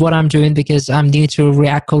is what I'm doing because I'm new to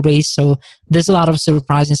React code base. So there's a lot of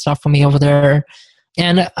surprising stuff for me over there.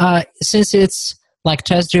 And since it's like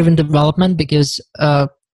test-driven development, because I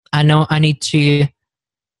know I need to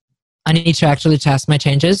actually test my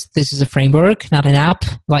changes. This is a framework, not an app.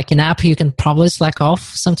 Like an app, you can probably slack off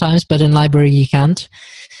sometimes, but in library you can't.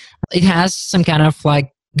 It has some kind of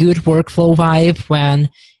like good workflow vibe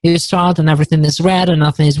when you start and everything is red and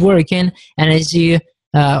nothing is working. And as you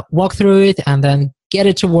walk through it and then get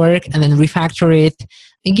it to work and then refactor it,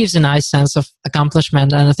 it gives a nice sense of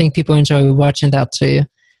accomplishment, and I think people enjoy watching that too.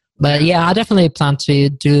 But yeah, I definitely plan to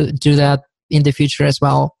do that in the future as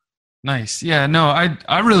well. Nice. Yeah, no,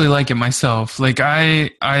 I really like it myself. Like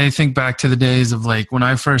I think back to the days of like when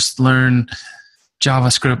I first learned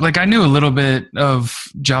JavaScript. Like I knew a little bit of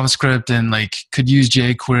JavaScript and like could use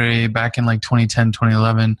jQuery back in like 2010,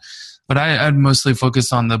 2011, but I'd mostly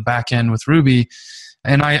focused on the back end with Ruby.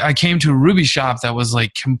 And I came to a Ruby shop that was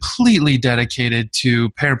like completely dedicated to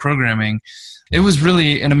pair programming. It was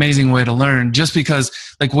really an amazing way to learn, just because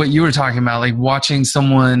like what you were talking about, like watching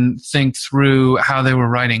someone think through how they were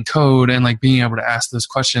writing code and like being able to ask those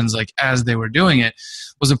questions like as they were doing it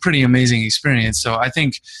was a pretty amazing experience. So I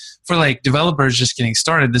think for like developers just getting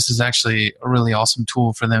started, this is actually a really awesome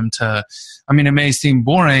tool for them to, I mean, it may seem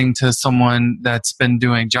boring to someone that's been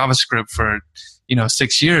doing JavaScript for,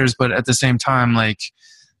 6 years, but at the same time, like,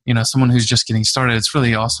 someone who's just getting started, it's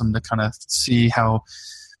really awesome to kind of see how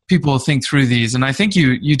people think through these. And I think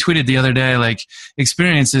you tweeted the other day, like,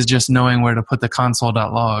 experience is just knowing where to put the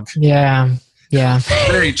console.log. Yeah.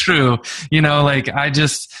 Very true. Like I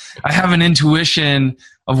have an intuition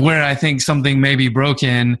of where I think something may be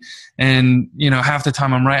broken, and half the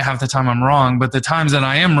time I'm right, half the time I'm wrong, but the times that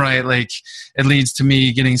I am right, like it leads to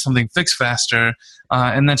me getting something fixed faster,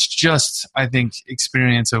 and that's just, I think,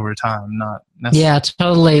 experience over time, not necessarily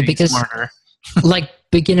totally, because smarter. Like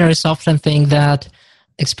beginners often think that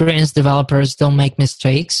experienced developers don't make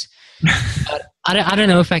mistakes. But I don't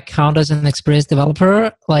know if I count as an experienced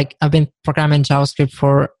developer. Like I've been programming JavaScript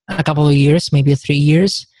for a couple of years, maybe 3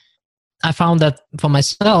 years. I found that for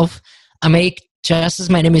myself, I make just as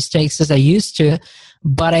many mistakes as I used to,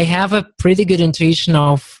 but I have a pretty good intuition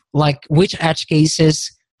of like which edge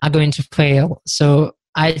cases are going to fail. So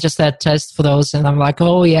I just had tests for those, and I'm like,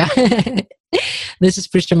 oh yeah, this is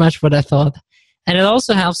pretty much what I thought. And it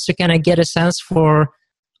also helps to kind of get a sense for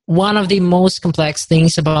one of the most complex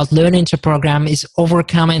things about learning to program is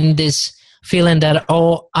overcoming this feeling that,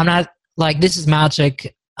 oh, I'm not, like, this is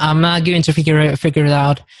magic, I'm not going to figure it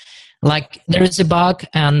out. Like there is a bug,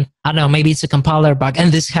 and I don't know, maybe it's a compiler bug,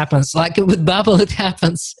 and this happens. Like with Babel, it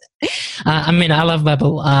happens. I mean, I love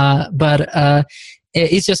Babel, but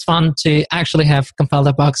it's just fun to actually have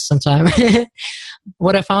compiler bugs sometimes.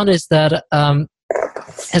 What I found is that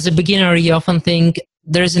as a beginner, you often think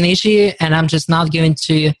there's an issue, and I'm just not going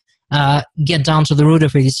to get down to the root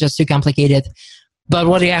of it. It's just too complicated. But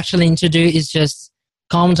what you actually need to do is just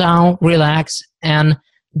calm down, relax, and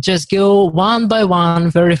just go one by one,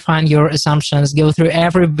 verifying your assumptions, go through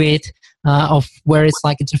every bit of where it's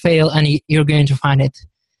likely to fail, and you're going to find it.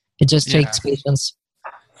 It just takes patience.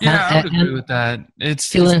 Yeah, I would agree with that. It's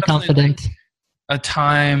feeling confident. A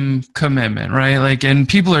time commitment, right? Like, and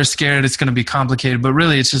people are scared it's going to be complicated, but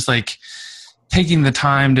really it's just like taking the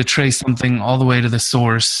time to trace something all the way to the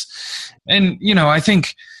source. And, I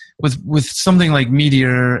think with something like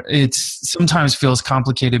Meteor, it sometimes feels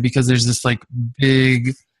complicated because there's this like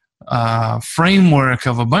big framework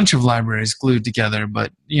of a bunch of libraries glued together.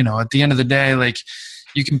 But, at the end of the day, like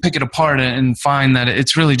you can pick it apart and find that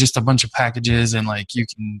it's really just a bunch of packages, and like you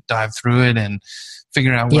can dive through it and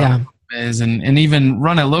figure out what it is, and even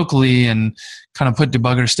run it locally and kind of put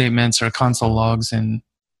debugger statements or console logs in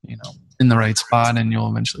the right spot, and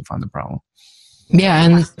you'll eventually find the problem. Yeah,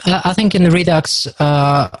 and I think in the Redux,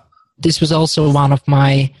 this was also one of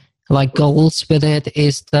my like goals with it,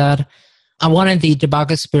 is that I wanted the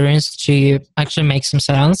debug experience to actually make some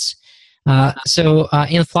sense. So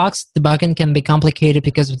in Flux, debugging can be complicated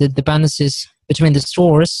because of the dependencies between the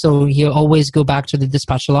stores. So you always go back to the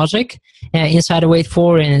dispatcher logic inside a wait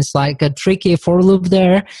for, and it's like a tricky for loop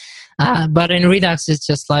there. But in Redux, it's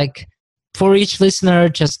just like for each listener,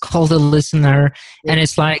 just call the listener, and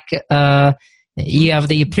it's like you have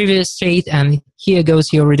the previous state, and here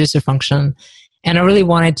goes your reducer function. And I really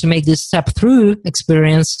wanted to make this step through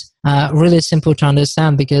experience really simple to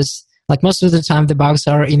understand, because like most of the time the bugs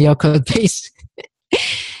are in your code base.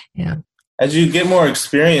 Yeah. As you get more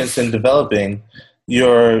experience in developing,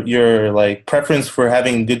 your like preference for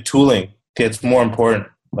having good tooling gets more important.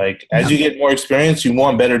 Like as you get more experience, you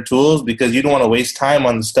want better tools because you don't want to waste time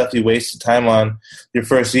on the stuff you wasted time on your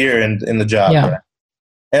first year in the job. Yeah. Right?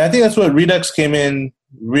 And I think that's what Redux came in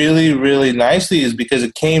really, really nicely, is because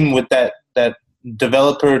it came with that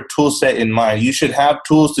developer tool set in mind. You should have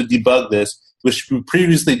tools to debug this, which you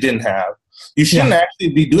previously didn't have. You shouldn't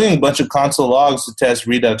actually be doing a bunch of console logs to test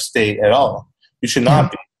Redux state at all. You should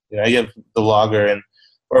not be. You have the logger,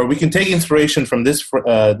 or we can take inspiration from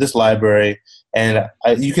this library, and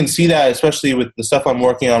you can see that especially with the stuff I'm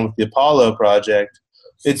working on with the Apollo project.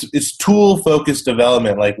 It's tool-focused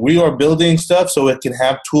development. Like we are building stuff so it can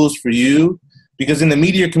have tools for you, because in the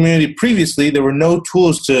Meteor community previously, there were no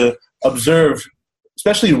tools to observe,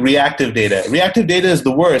 especially reactive data. Reactive data is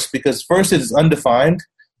the worst because first it is undefined.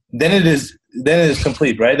 then it is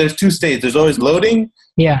complete, right? There's two states. There's always loading,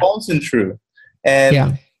 false and true. And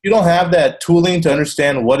if you don't have that tooling to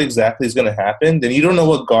understand what exactly is going to happen, then you don't know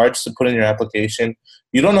what guards to put in your application.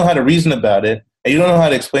 You don't know how to reason about it, and you don't know how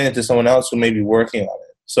to explain it to someone else who may be working on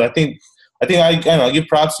it. So I think I'll give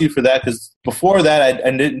props to you for that, because before that,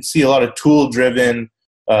 I didn't see a lot of tool-driven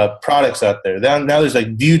products out there. Now there's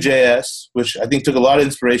like Vue.js, which I think took a lot of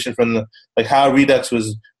inspiration from how Redux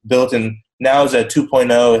was built, and now it's at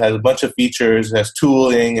 2.0. It has a bunch of features. It has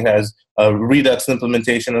tooling. It has a Redux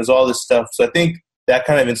implementation. It has all this stuff. So I think that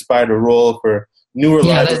kind of inspired a role for newer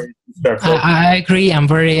libraries. I agree. I'm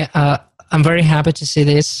very happy to see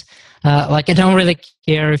this. I don't really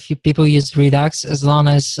care if people use Redux, as long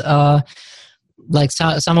as some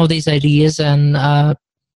of these ideas and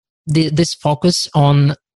this focus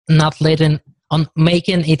on on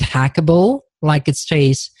making it hackable, like it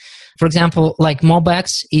stays. For example,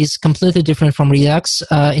 MobX is completely different from Redux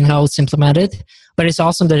in how it's implemented, but it's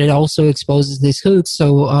awesome that it also exposes these hooks.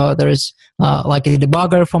 So there's a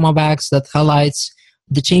debugger for MobX that highlights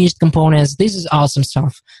the changed components. This is awesome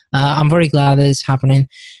stuff. I'm very glad that it's happening.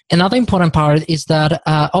 Another important part is that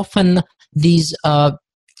often these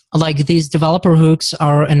developer hooks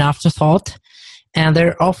are an afterthought, and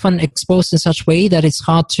they're often exposed in such a way that it's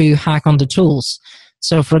hard to hack on the tools.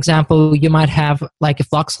 So, for example, you might have a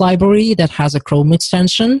Flux library that has a Chrome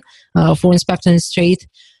extension for inspecting state,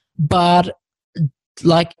 but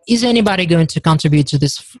is anybody going to contribute to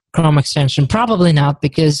this Chrome extension? Probably not,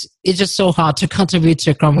 because it's just so hard to contribute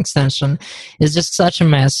to a Chrome extension. It's just such a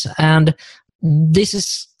mess, and this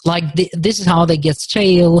is this is how they get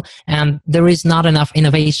stale, and there is not enough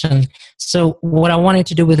innovation. So what I wanted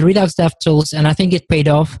to do with Redux DevTools, and I think it paid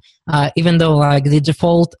off, even though the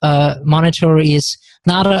default monitor is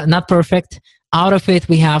not perfect. Out of it,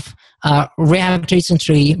 we have React JSON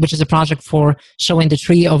tree, which is a project for showing the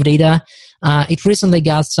tree of data. It recently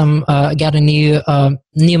got a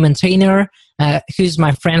new maintainer, who's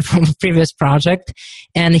my friend from a previous project,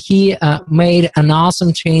 and he made an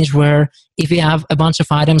awesome change where if you have a bunch of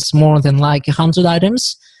items, more than 100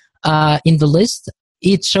 items in the list,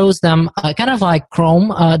 it shows them kind of like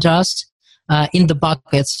Chrome does in the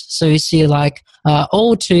buckets. So you see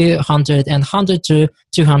all to 100 and 100 to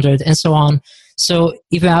 200 and so on. So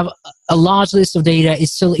if you have a large list of data,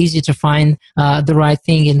 it's still easy to find the right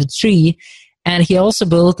thing in the tree. And he also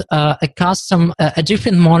built a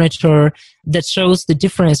different monitor that shows the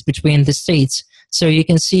difference between the states. So you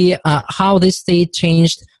can see how this state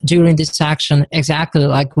changed during this action, exactly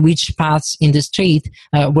which paths in the state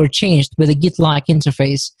were changed with a Git-like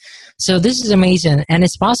interface. So this is amazing. And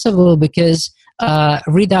it's possible because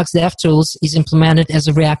Redux DevTools is implemented as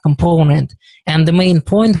a React component. And the main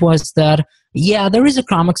point was that, there is a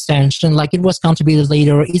Chrome extension, it was contributed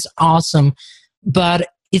later. It's awesome, but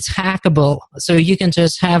it's hackable. So you can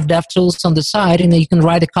just have DevTools on the side, and then you can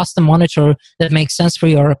write a custom monitor that makes sense for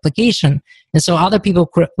your application. And so other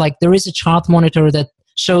people, there is a chart monitor that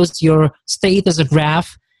shows your state as a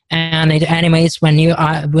graph, and it animates when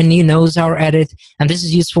new nodes are added. And this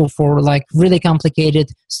is useful for really complicated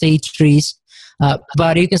state trees.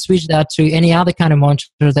 But you can switch that to any other kind of monitor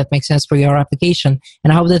that makes sense for your application.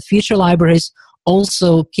 And I hope that future libraries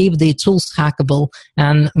also keep the tools hackable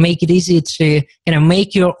and make it easy to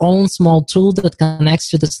make your own small tool that connects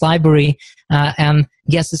to this library and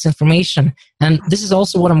gets this information. And this is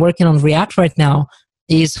also what I'm working on React right now,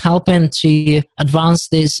 is helping to advance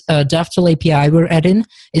this DevTool API we're adding.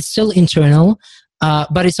 It's still internal,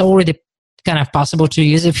 but it's already kind of possible to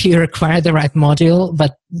use if you require the right module,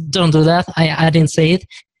 but don't do that. I didn't say it.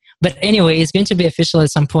 But anyway, it's going to be official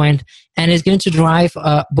at some point, and it's going to drive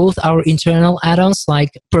both our internal add-ons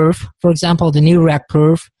like Perf. For example, the new React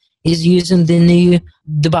Perf is using the new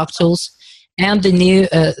debug tools, and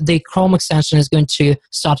the Chrome extension is going to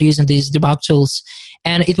start using these debug tools.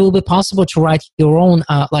 And it will be possible to write your own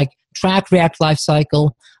track React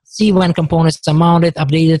lifecycle, see when components are mounted,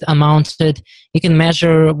 updated, unmounted. You can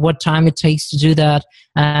measure what time it takes to do that,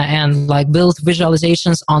 and build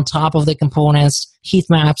visualizations on top of the components, heat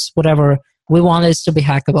maps, whatever. We want this to be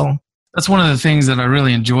hackable. That's one of the things that I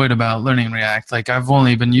really enjoyed about learning React. I've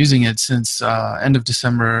only been using it since end of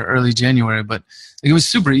December, early January, but it was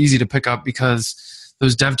super easy to pick up because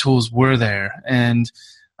those dev tools were there. And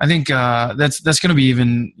I think that's going to be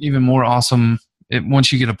even more awesome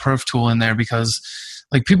once you get a perf tool in there, because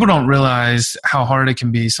people don't realize how hard it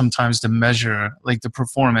can be sometimes to measure the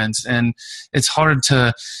performance, and it's hard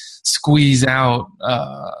to squeeze out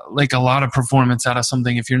a lot of performance out of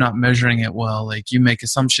something if you're not measuring it well. You make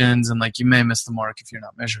assumptions, and you may miss the mark if you're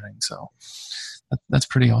not measuring. So that's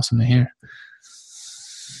pretty awesome to hear.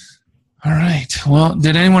 All right. Well,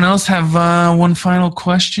 did anyone else have one final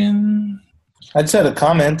question? I just had a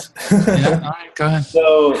comment. Yeah. All right. Go ahead.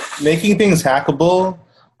 So making things hackable,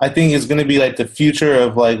 I think, is going to be like the future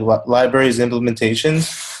of like libraries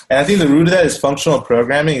implementations. And I think the root of that is functional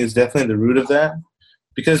programming is definitely the root of that,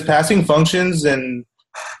 because passing functions and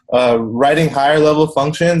writing higher level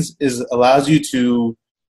functions allows you to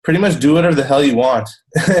pretty much do whatever the hell you want.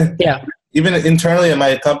 Yeah. Even internally at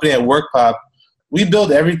my company at WorkPop, we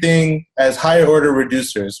build everything as higher order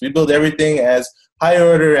reducers. We build everything as higher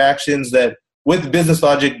order actions that with business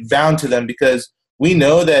logic bound to them, because we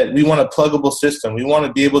know that we want a pluggable system. We want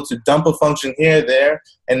to be able to dump a function here, there,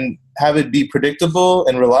 and have it be predictable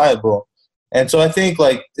and reliable. And so I think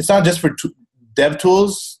like it's not just for dev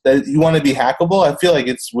tools that you want to be hackable. I feel like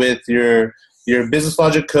it's with your business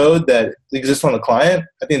logic code that exists on the client.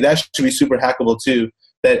 I think that should be super hackable too,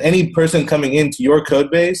 that any person coming into your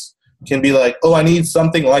code base can be like, oh, I need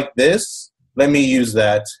something like this. Let me use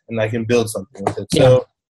that, and I can build something with it. Yeah. So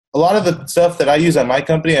a lot of the stuff that I use at my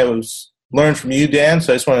company, I learned from you, Dan.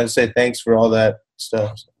 So I just wanted to say thanks for all that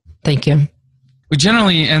stuff. Thank you. We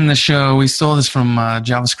generally end the show, we stole this from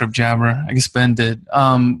JavaScript Jabber, I guess Ben did,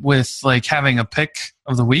 with like having a pick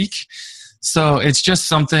of the week. So it's just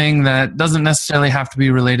something that doesn't necessarily have to be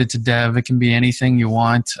related to dev. It can be anything you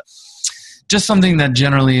want. Just something that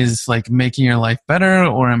generally is like making your life better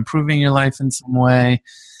or improving your life in some way.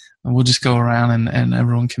 And we'll just go around and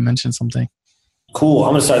everyone can mention something. Cool. I'm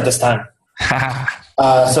going to start this time.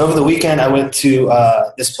 So over the weekend, I went to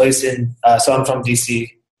this place so I'm from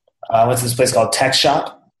DC. I went to this place called Tech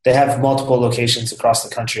Shop. They have multiple locations across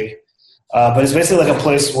the country. But it's basically like a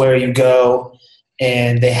place where you go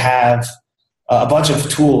and they have a bunch of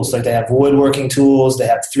tools. Like they have woodworking tools, they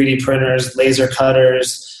have 3D printers, laser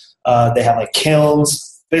cutters, they have like kilns.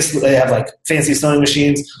 Basically, they have like fancy sewing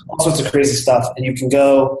machines, all sorts of crazy stuff. And you can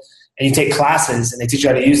go and you take classes and they teach you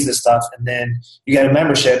how to use this stuff. And then you get a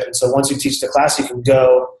membership. And so once you teach the class, you can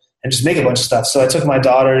go and just make a bunch of stuff. So I took my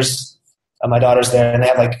daughter's there, and they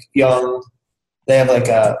have like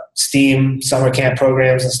STEAM summer camp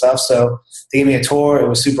programs and stuff. So they gave me a tour. It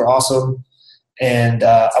was super awesome. And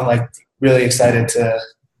I'm like really excited to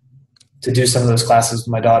do some of those classes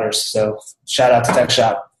with my daughters. So shout out to Tech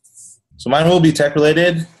Shop. So mine will be tech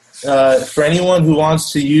related. For anyone who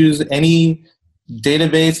wants to use any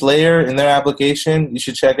database layer in their application, you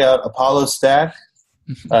should check out Apollo Stack,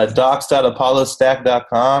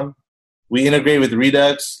 docs.apollostack.com. We integrate with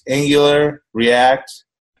Redux, Angular, React.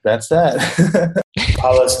 That's that.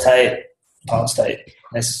 Apollo's tight.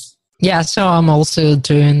 Nice. Yeah, so I'm also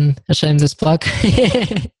doing a shameless plug.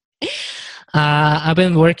 I've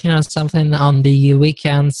been working on something on the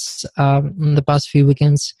weekends, in the past few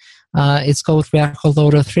weekends. It's called React Hot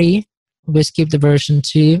Loader 3. We skipped the version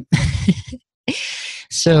 2.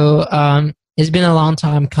 So it's been a long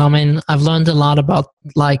time coming. I've learned a lot about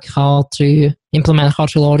like how to implement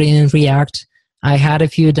hot loading in React. I had a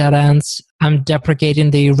few dead ends. I'm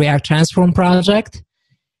deprecating the React Transform project.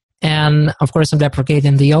 And of course, I'm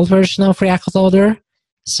deprecating the old version of React Loader.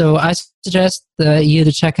 So I suggest you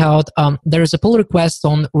to check out, there is a pull request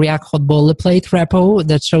on React Hot Boilerplate repo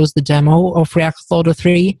that shows the demo of React Loader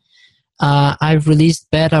 3. I've released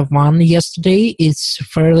beta 1 yesterday. It's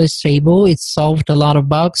fairly stable. It's solved a lot of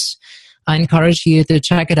bugs. I encourage you to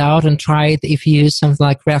check it out and try it if you use something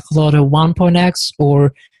like React Loader 1.x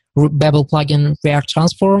or Babel plugin React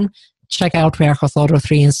Transform. Check out React Loader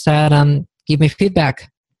 3 instead and give me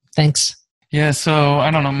feedback. Thanks. Yeah, so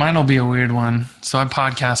I don't know. Mine will be a weird one. So I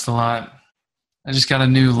podcast a lot. I just got a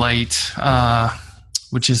new light,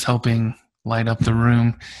 which is helping light up the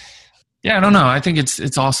room. Yeah, I don't know. I think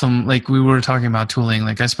it's awesome. Like we were talking about tooling.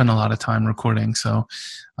 Like I spend a lot of time recording. So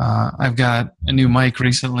I've got a new mic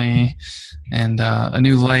recently and a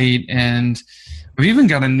new light. And I've even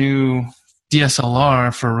got a new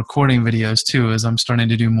DSLR for recording videos too, as I'm starting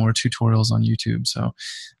to do more tutorials on YouTube. So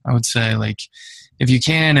I would say like, if you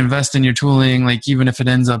can invest in your tooling, like even if it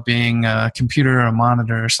ends up being a computer or a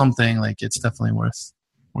monitor or something, like it's definitely worth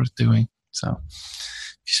doing. So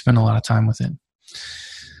if you spend a lot of time with it.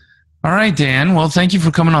 All right, Dan. Well, thank you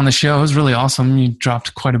for coming on the show. It was really awesome. You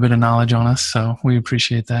dropped quite a bit of knowledge on us, so we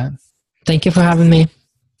appreciate that. Thank you for having me.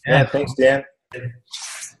 Yeah, thanks, Dan.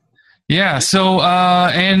 Yeah, so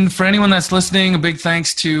and for anyone that's listening, a big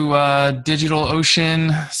thanks to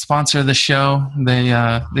DigitalOcean, sponsor of the show.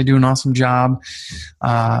 They do an awesome job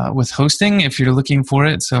with hosting if you're looking for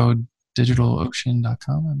it. So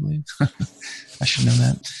DigitalOcean.com, I believe. I should know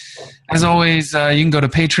that. As always, you can go to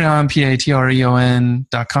Patreon,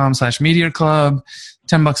 patreon.com/Meteor Club.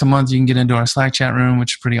 $10 a month, you can get into our Slack chat room,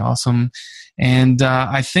 which is pretty awesome. And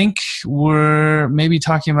I think we're maybe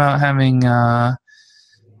talking about having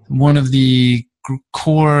one of the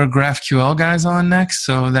core GraphQL guys on next,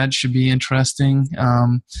 so that should be interesting.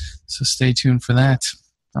 So stay tuned for that.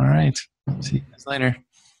 All right. See you guys later.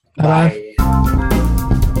 Bye.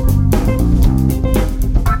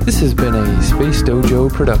 This has been a Space Dojo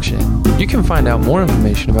production. You can find out more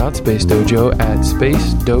information about Space Dojo at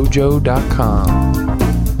spacedojo.com.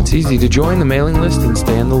 It's easy to join the mailing list and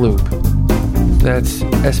stay in the loop. That's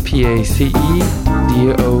spacedojo.com.